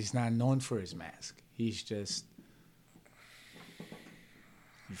it. But he's not known for his mask. He's just...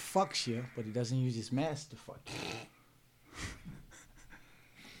 He fucks you, but he doesn't use his mask to fuck you.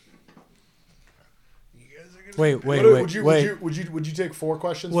 You guys are gonna Wait. Would you take 4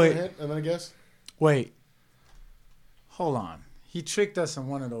 questions Wait. for a hint and then a guess? Wait. Hold on. He tricked us on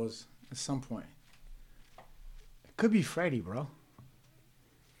one of those at some point. It could be Freddy, bro.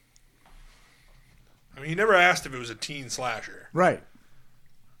 I mean, you never asked if it was a teen slasher. Right.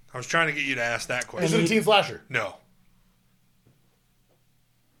 I was trying to get you to ask that Is question. it a teen slasher? No.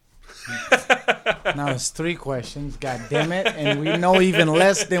 Now it's 3 questions. God damn it. And we know even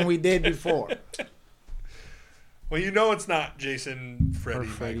less than we did before. Well, you know it's not Jason, Or Freddy,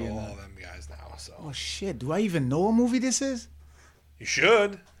 Freddy Michael, and all them guys now. So Oh, shit. Do I even know what movie this is? you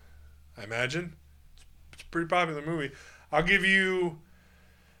should, I imagine. It's a pretty popular movie. I'll give you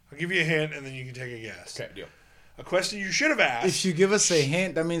a hint, and then you can take a guess. Okay, deal. A question you should have asked. If you give us a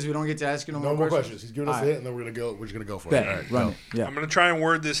hint, that means we don't get to ask you No more more questions. He's giving us All a right. hint, and then we're just gonna go for Bet. it. All right, Run go. it. Yeah. I'm going to try and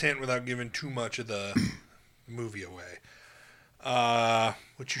word this hint without giving too much of the movie away.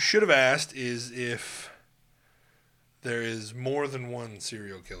 What you should have asked is if there is more than one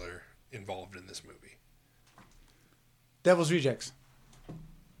serial killer involved in this movie. Devil's Rejects.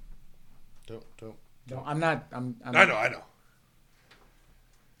 Don't. No, I'm not. I know. You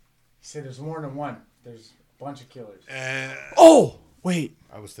said there's more than one. There's a bunch of killers. Oh, wait.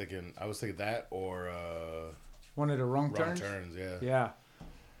 I was thinking that or One of the wrong Wrong turns? Turns. Yeah. Yeah.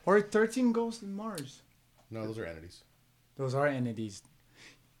 Or 13 Ghosts in Mars. No, those are entities. Those are entities.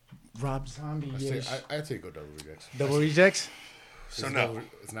 Rob Zombie is. I'd say go Double Rejects. Double Rejects? So It's no. not-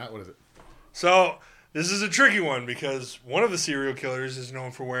 It's not. What is it? So this is a tricky one because one of the serial killers is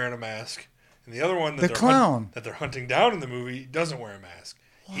known for wearing a mask, and the other one that The clown. that they're hunting down in the movie doesn't wear a mask.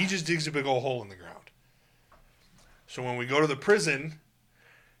 He just digs a big old hole in the ground. So when we go to the prison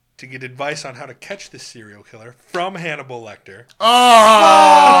to get advice on how to catch this serial killer from Hannibal Lecter,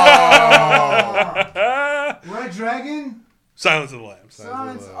 Red Dragon? Silence of the Lambs.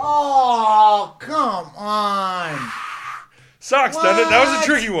 Silence. Oh, come on. Sucks, doesn't it? That was a What?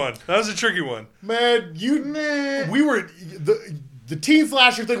 tricky one. That was a tricky one. Man, we were the teen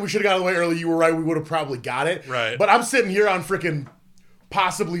slasher thing. We should have got out of the way early. You were right. We would have probably got it. Right. But I'm sitting here on freaking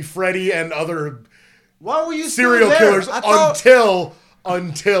possibly Freddy and other Why were you serial still there? killers I thought-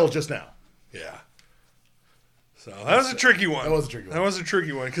 until just now. Yeah. So that was a tricky one. That was a tricky one. That was a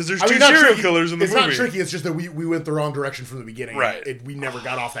tricky one because there's I two mean, not serial tricky. killers in the it's movie. not tricky. It's just that we went the wrong direction from the beginning. Right. We never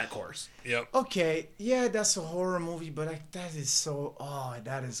got off that course. Yep. Okay, yeah, that's a horror movie, but that is so. Oh,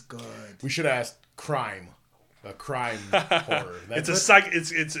 that is good. We should have asked crime. A crime horror. It's a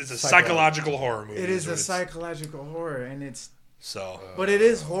That's it's a psychological horror movie. It is what a it's- psychological horror, and it's So But it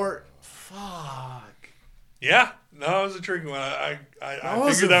is horror. Fuck. yeah, no, it was a tricky one. I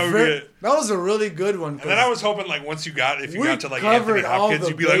was figured a that would be it. That was a really good one. And then I was hoping like once if you got to like Anthony covered all Hopkins, the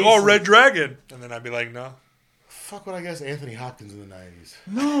you'd be like, oh, bases. Red Dragon, and then I'd be like, no. Fuck would I guess Anthony Hopkins in the 90s?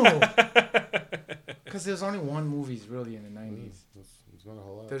 No. Because there's only one movie really in the 90s. It's not a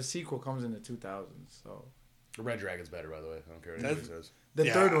whole lot. The sequel comes in the 2000s, so. Red Dragon's better, by the way. I don't care what anybody says. The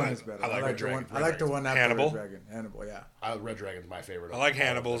Yeah, third one I- is better. I like Red the one. Dragon. I like the one after Hannibal? Red Dragon. Hannibal, yeah. Red Dragon's my favorite. I like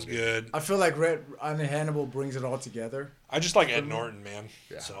Hannibal's good. I feel like Hannibal brings it all together. I just like Ed Norton, man.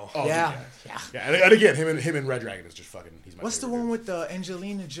 Yeah. So Oh, yeah. Yeah, and again, him and Red Dragon is just fucking. He's my What's the favorite one dude. with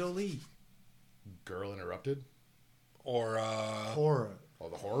Angelina Jolie? Girl Interrupted? or Horror. Oh,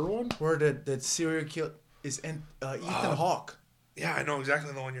 the horror one? Where the serial killer is Ethan Hawke. yeah, I know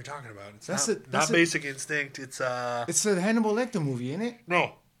exactly the one you're talking about. It's That's not, it, that's not it. Basic Instinct. It's It's a Hannibal Lecter movie, isn't it?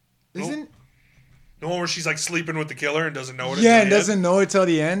 no, Isn't? the one where she's like sleeping with the killer and doesn't know it. Yeah, until and the doesn't know it till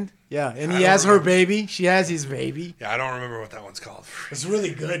the end. Yeah, and I he don't has her remember. baby. She has his baby. end. Yeah, I don't remember what that one's called. It's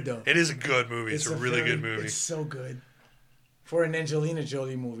really good though. It is a good movie. It's a really very- good movie. It's so good. For an Angelina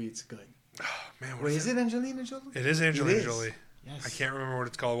Jolie movie, it's good. Man, what Wait, is is it Angelina Jolie? It is Angelina is. Jolie. Yes. I can't remember what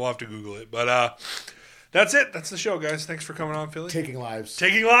it's called. We'll have to Google it. But that's it. That's the show, guys. Thanks for coming on, Philly. Taking Lives.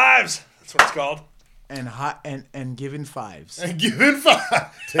 Taking Lives. That's what it's called. And hot and giving fives. And giving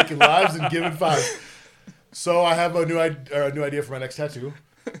five. Taking Lives and giving five. So I have a new idea for my next tattoo.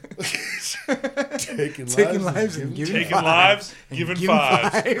 Taking lives and giving Taking fives. Lives, And giving giving fives.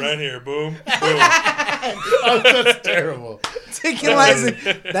 fives. Right here. Boom. Boom. Oh, that's terrible. Taking lives.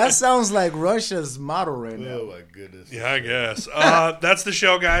 That sounds like Russia's motto right now. Oh my goodness. Yeah, I guess. That's the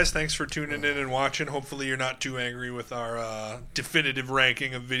show, guys. Thanks for tuning in and watching. Hopefully, you're not too angry with our definitive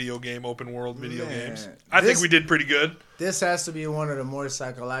ranking of video game, open world video Man, games. I think this- we did pretty good. This has to be one of the more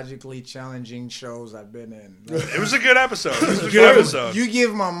psychologically challenging shows I've been in. Like, It was a good episode. It was a good episode. You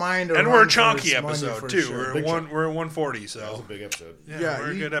give my mind a And run we're a for chunky its money episode for too. sure. We're at 140, That was so a big episode. yeah,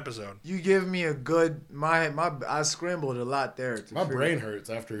 we're a you- good episode. You give me a good I scrambled a lot there. My brain hurts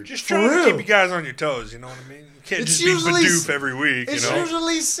after. Just For trying to real. keep you guys on your toes. You know what I mean? You can't It's just be usually- Bidoof every week. It's You know.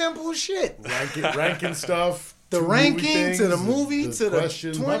 usually simple shit. ranking stuff. The to ranking to the movie movie things, to the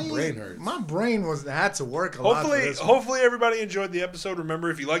questions. 20s. My brain hurts. My brain had to work a lot. For Hopefully, this one. hopefully everybody enjoyed the episode.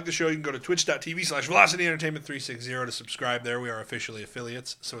 Remember, if you like the show, you can go to twitch.tv/Velocity Entertainment 360 to subscribe there. We are officially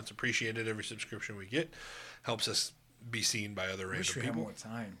affiliates, so it's appreciated every subscription we get. Helps us be seen by other I wish random we had people. more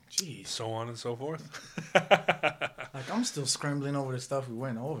time. Jeez, So on and so forth. like I'm still scrambling over the stuff we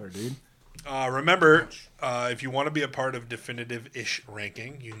went over, dude. Remember, if you want to be a part of definitive-ish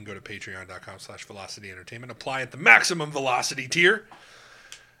ranking, you can go to patreon.com/Velocity Entertainment. Apply at the maximum velocity tier,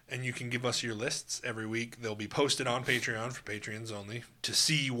 and you can give us your lists every week. They'll be posted on Patreon for Patreons only to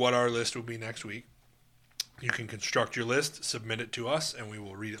see what our list will be next week. You can construct your list, submit it to us, and we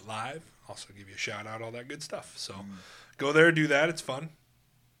will read it live. Also give you a shout out, all that good stuff. So go there, do that. It's fun.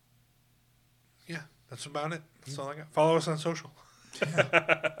 Yeah, that's about it. That's all I got. Follow us on social.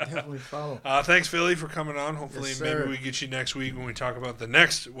 Definitely follow. Thanks, Philly, for coming on. Hopefully, Yes, maybe sir. we get you next week when we talk about the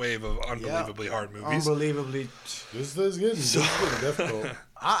next wave of unbelievably hard movies. Unbelievably, This is getting difficult.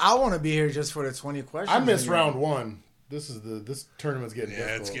 I want to be here just for the 20 questions. I missed anyway. round one. This tournament's getting Yeah,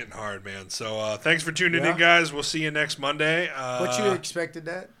 difficult. it's getting hard, man. So thanks for tuning Yeah. in, guys. We'll see you next Monday. But you expected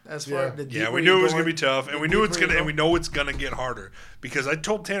that as far yeah. the Yeah, deeper we knew you it was go gonna be in- tough, and the we knew it's deeper gonna, you and we go. know it's gonna get harder because I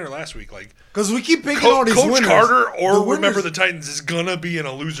told Tanner last week, like Because we keep picking all these Coach winners. Carter or The Remember winners- the Titans is gonna be in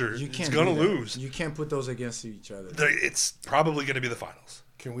a loser. You It's can't gonna do that. lose. You can't put those against each other. It's probably gonna be the finals.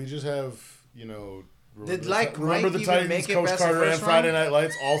 Can we just have Did, like, remember Mike the even Titans, make it Coach past the Carter, and first Friday round? Night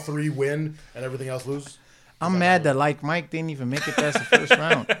Lights, all three win and everything else lose? I'm mad that like Mike didn't even make it past the first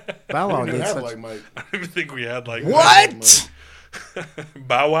round. Bow Wow We didn't did have such. like Mike. I don't even think we had like What?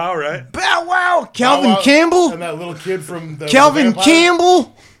 Bow Wow, right? Bow Wow, Calvin Bow Wow Campbell, and that little kid from the Calvin vampire?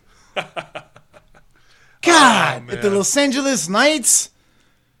 Campbell. God, man. at the Los Angeles Knights,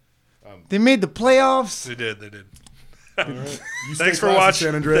 they made the playoffs. They did. You Thanks stay for classy, watching.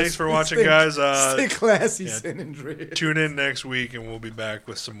 San Andreas. Thanks for watching, Stay- guys. Stay classy, San Andreas. Tune in next week, and we'll be back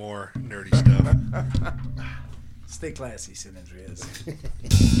with some more nerdy stuff. Stay classy, San Andreas.